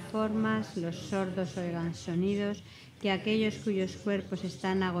vean formas, los sordos oigan sonidos, que aquellos cuyos cuerpos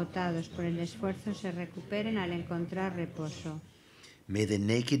están agotados por el esfuerzo se recuperen al encontrar reposo. May the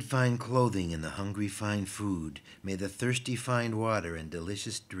naked find clothing and the hungry find food. May the thirsty find water and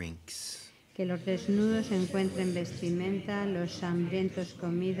delicious drinks. Que los desnudos encuentren vestimenta, los hambrientos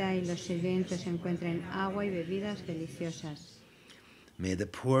comida y los sedientos encuentren agua y bebidas deliciosas. May the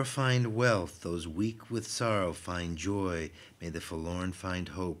poor find wealth, those weak with sorrow find joy. May the forlorn find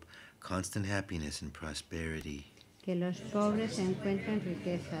hope, constant happiness and prosperity. Que los pobres encuentren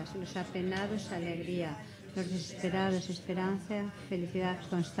riquezas, los apenados alegría, los desesperados esperanza, felicidad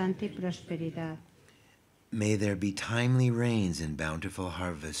constante y prosperidad. May there be timely rains and bountiful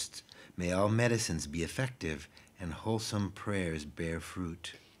harvests. May all medicines be effective and wholesome prayers bear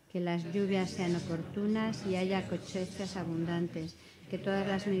fruit. Que las lluvias sean oportunas y haya cosechas abundantes. Que todas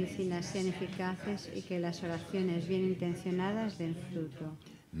las medicinas sean eficaces y que las oraciones bien intencionadas den fruto.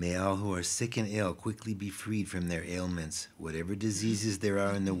 May all who are sick and ill quickly be freed from their ailments. Whatever diseases there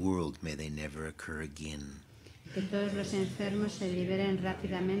are in the world, may they never occur again. Que todos los enfermos se liberen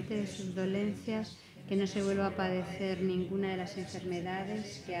rápidamente de sus dolencias, que no se vuelva a padecer ninguna de las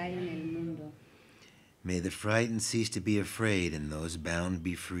enfermedades que hay en el mundo. May the frightened cease to be afraid and those bound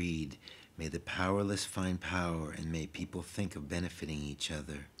be freed. May the powerless find power and may people think of benefiting each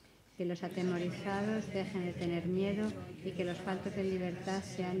other. Que los atemorizados dejen de tener miedo y que los faltos de libertad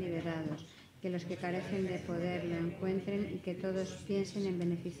sean liberados. Que los que carecen de poder lo encuentren y que todos piensen en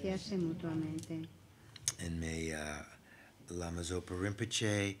beneficiarse mutuamente. And may Lama Zopa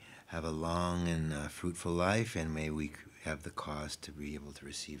Rinpoche have a long and fruitful life, and may we have the cause to be able to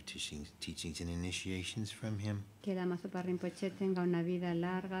receive teachings and initiations from him. Que la Zopa Rinpoche tenga una vida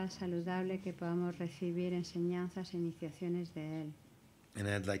larga, saludable, que podamos recibir enseñanzas e iniciaciones de él. And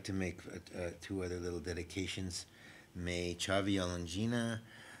I'd like to make two other little dedications. May Chavi Olongina,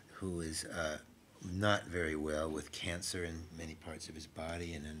 who is not very well with cancer in many parts of his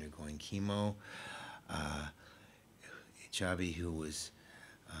body and undergoing chemo, Chavi, who was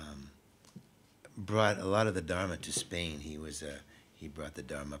brought a lot of the Dharma to Spain. He brought the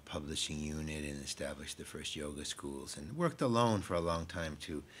Dharma publishing unit and established the first yoga schools and worked alone for a long time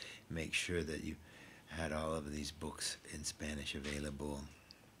to make sure that you had all of these books in Spanish available.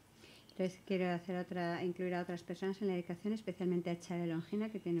 Entonces quiero incluir a otras personas en la dedicación, especialmente a Chávez Longina,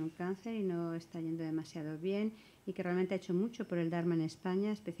 que tiene un cáncer y no está yendo demasiado bien y que realmente ha hecho mucho por el Dharma en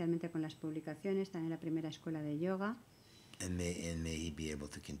España, especialmente con las publicaciones, también la primera escuela de yoga. And may he be able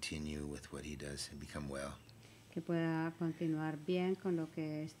to continue with what he does and become well. Que pueda continuar bien con lo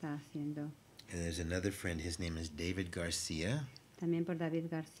que está haciendo. And there's another friend, his name is David Garcia. También por David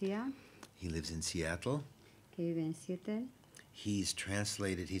García, He lives in Seattle. que vive en Seattle. He's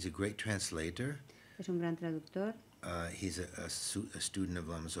a great translator. Es un gran traductor, He's a student of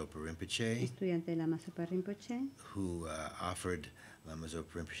Lama Zopa Rinpoche estudiante de la Zopa Rinpoche, who offered Lama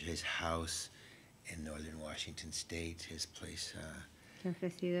Zopa Rinpoche's house in northern Washington State, his place. que ha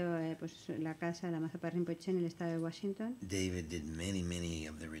ofrecido pues, la casa de la Zopa Rinpoche en el estado de Washington. David did many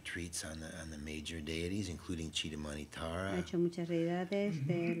of the retreats on the major deities, including Chitamani Ha Tara, hecho muchas deidades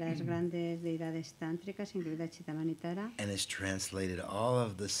de las grandes deidades tántricas, incluida Chitamani Tara, and has translated all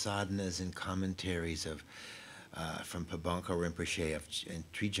of the sadhanas and commentaries of from Pabanka Rinpoche and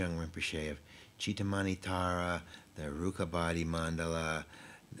Trijang Rinpoche of Chitamani Tara, the Ruka Body Mandala,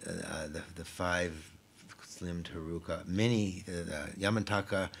 the five Slim Taruka, many,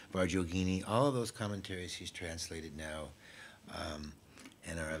 Yamantaka, Varjogini, all of those commentaries he's translated now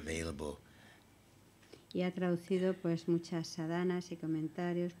and are available. y ha traducido pues muchas sadhanas y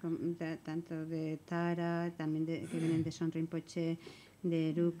comentarios, tanto de Tara, también que vienen de Son Rinpoche,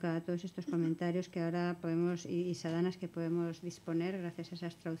 de Ruka, todos estos comentarios que ahora podemos, y sadhanas que podemos disponer gracias a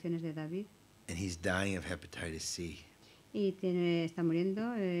esas traducciones de David. And he's dying of hepatitis C. Y está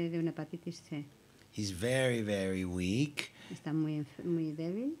muriendo de una hepatitis C. He's very, very weak, Está muy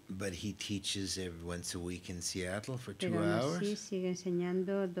débil, but he teaches every once a week in Seattle for 2 pero aún así hours. sigue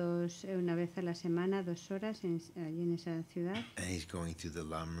enseñando una vez a la semana, 2 horas allí en esa ciudad, And he's going through the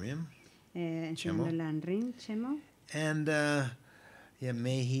Lamrim. enseñando el Anrin, Chemo. And yeah,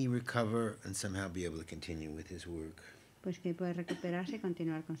 may he recover and somehow be able to continue with his work. Pues que puede recuperarse y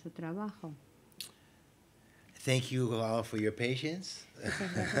continuar con su trabajo. Thank you all for your patience.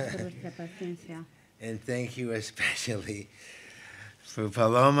 Muchas gracias por vuestra paciencia. And thank you especially for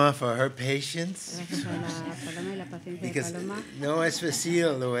Paloma for her patience. Gracias a la Paloma y la paciencia de Because Paloma. no es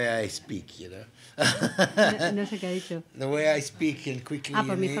fácil the way I speak, you know. No sé qué ha dicho. The way I speak and quickly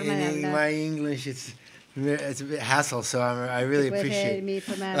Por mi forma de in hablar. my English, it's a bit hassle, so I really Puede ser appreciate. mi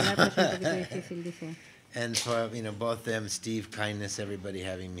forma de hablar, pues es un poquito difícil, dice. And for both them, Steve, kindness, everybody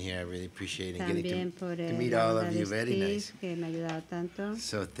having me here, I really appreciate and getting También por to meet la all bondad of de you. Very Steve, nice. que me ha ayudado tanto.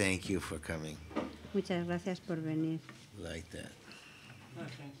 So thank you for coming Muchas gracias por venir. like that. No,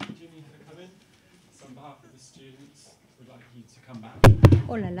 thank you, Jimmy, for coming. So on behalf of the students, we'd like you to come back.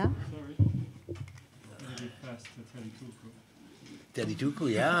 Hola, la. Sorry. I'm going to do first to Teddy Tuku.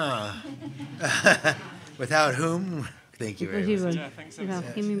 Terituku, yeah. Without whom, thank you very much. Impossible. Yeah, thanks so Without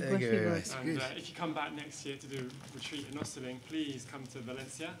much. him, Thank you very impossible. much. And if you come back next year to do retreat in Osterling, please come to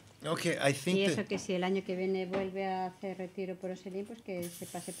Valencia. Okay, I Y think eso that que si el año que viene vuelve a hacer retiro por Oselín, pues que se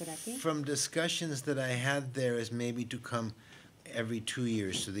pase por aquí. from discussions that I had there is maybe to come every 2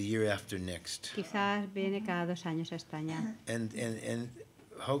 years, so the year after next. Quizás viene cada 2 años a España. And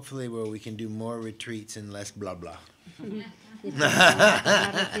hopefully where we can do more retreats and less blah blah. Y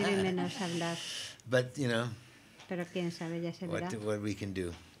más retiro y menos hablar. But, Pero quién sabe, ya se verá. what we can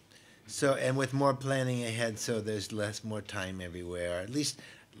do. So, and with more planning ahead, so there's more time everywhere, or at least,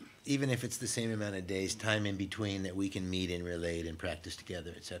 even if it's the same amount of days, time in between that we can meet and relate and practice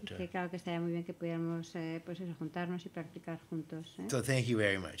together, etc. Que claro que estaría muy bien que pudiéramos pues eso, juntarnos y practicar juntos. So thank you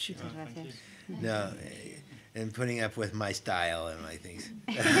very much. Muchas gracias. No, and putting up with my style and my things.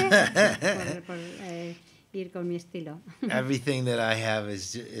 por ir con mi estilo. Everything that I have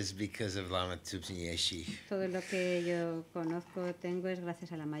is because of Lama Tupsen Yeshi. Todo lo que yo conozco, tengo, es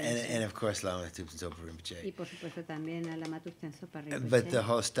gracias a la Maya. And of course Lama Tupsen Sopa Y Rinpoche. por supuesto también a la Matupten Sopa But the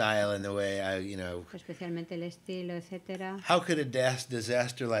whole style and the way especialmente el estilo, etcétera. how could a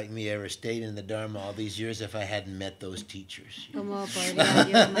disaster like me ever stayed in the Dharma all these years if I hadn't met those teachers? ¿Cómo podría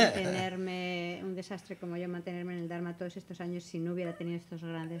yo mantenerme, un desastre como yo, mantenerme en el Dharma todos estos años si no hubiera tenido estos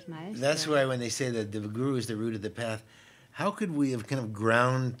grandes maestros? That's why when they say that the guru is the root of the path, how could we have kind of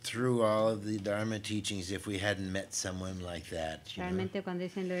ground through all of the Dharma teachings if we hadn't met someone like that? Realmente cuando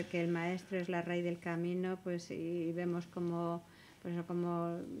dicen lo de que el maestro es la raíz del camino, pues y vemos cómo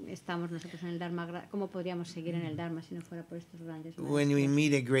estamos nosotros en el Dharma, cómo podríamos seguir en el Dharma si no fuera por estos grandes maestros. When we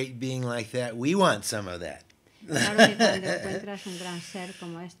meet a great being like that, we want some of that. Claro que cuando encuentras un gran ser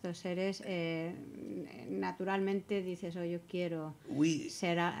como estos seres, naturalmente dices, yo quiero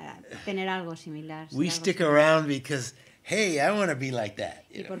tener algo similar. We stick around because, hey, I want to be like that.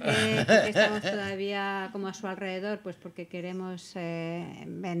 ¿Y por qué estamos todavía como a su alrededor? Pues porque queremos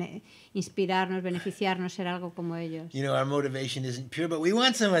inspirarnos, beneficiarnos, ser algo como ellos. Our motivation isn't pure, but we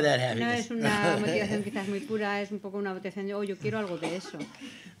want some of that No happiness. es una motivación quizás muy pura, es un poco una motivación de, yo quiero algo de eso.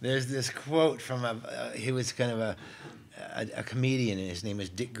 There's this quote from he was kind of a comedian, and his name was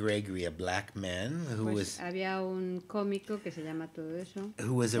Dick Gregory, a black man Pues había un cómico que se llama todo eso.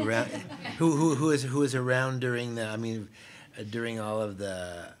 who was around who was around during during all of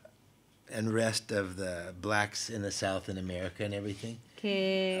the unrest of the blacks in the South in America and everything.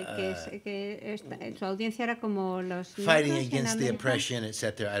 Su audiencia era como los Fighting negros en against the América. oppression,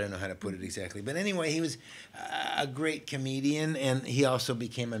 etc. I don't know how to put it exactly, but anyway, he was a great comedian, and he also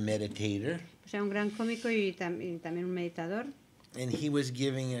became a meditator. O sea, un gran cómico y también un meditador. And he was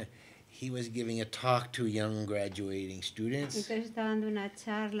giving a talk to young graduating students. Entonces estaba dando una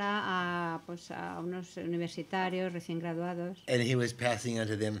charla a unos universitarios recién graduados. And he was passing on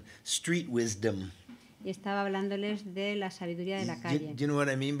to them street wisdom. Y estaba hablándoles de la sabiduría de la Do calle. you know what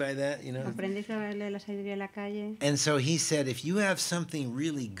I mean by that? ¿Comprendéis lo de la sabiduría de la calle? And so he said, if you have something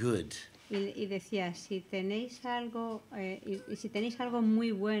really good, Y decía, si tenéis algo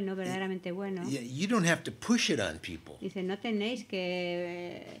muy bueno, verdaderamente bueno, you don't have to push it on people. dice, no tenéis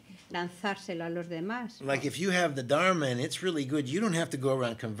que lanzárselo a los demás. Like if you have the Dharma and it's really good, you don't have to go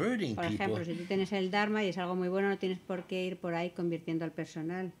around converting Por people. ejemplo, si tú tienes el Dharma y es algo muy bueno, no tienes por qué ir por ahí convirtiendo al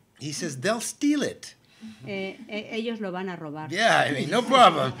personal. He says they'll steal it. ellos lo van a robar. Yeah, I mean, no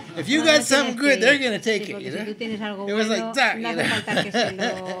problem. If you No, got no something tienes good, que they're ir. going to take Sí, it, porque you si know? tú tienes algo It was bueno, like that, no you hace know?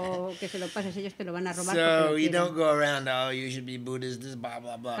 falta que se lo pases, ellos te lo van a robar porque So lo you quieren. don't go around, oh, you should be Buddhist, this, blah,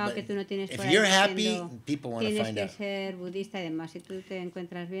 blah, blah. Claro But que tú no tienes if por ahí you're happy, diciendo, people want to tienes find que out. ser budista y demás. Si tú te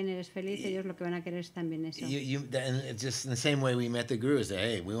encuentras bien, eres feliz, ellos lo que van a querer es también eso. And it's just in the same way we met the gurus, say,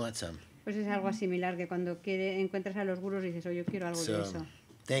 hey, we want some. Pues es algo similar que cuando encuentras a los gurús y dices, oh, yo quiero algo de So, eso.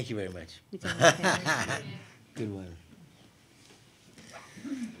 thank you very much. Muchas gracias. Good one.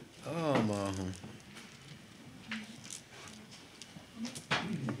 Oh, Mahu.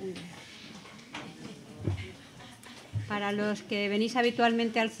 Para los que venís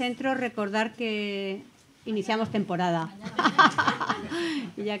habitualmente al centro, recordar que iniciamos temporada.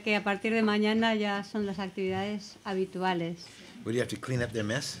 Ya que a partir de mañana ya son las actividades habituales. Would you have to clean up their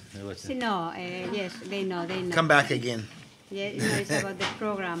mess? Or what's Sí, that? no, yes, they know. Come back again. Yeah, no, it's about the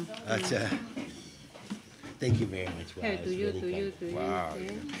program. Thank you very much. Wow, Hey, it's to you, really to you, kind. to you, Wow.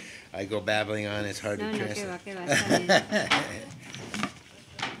 eh. I go babbling on, it's hard No, to no, translate. que va, está bien.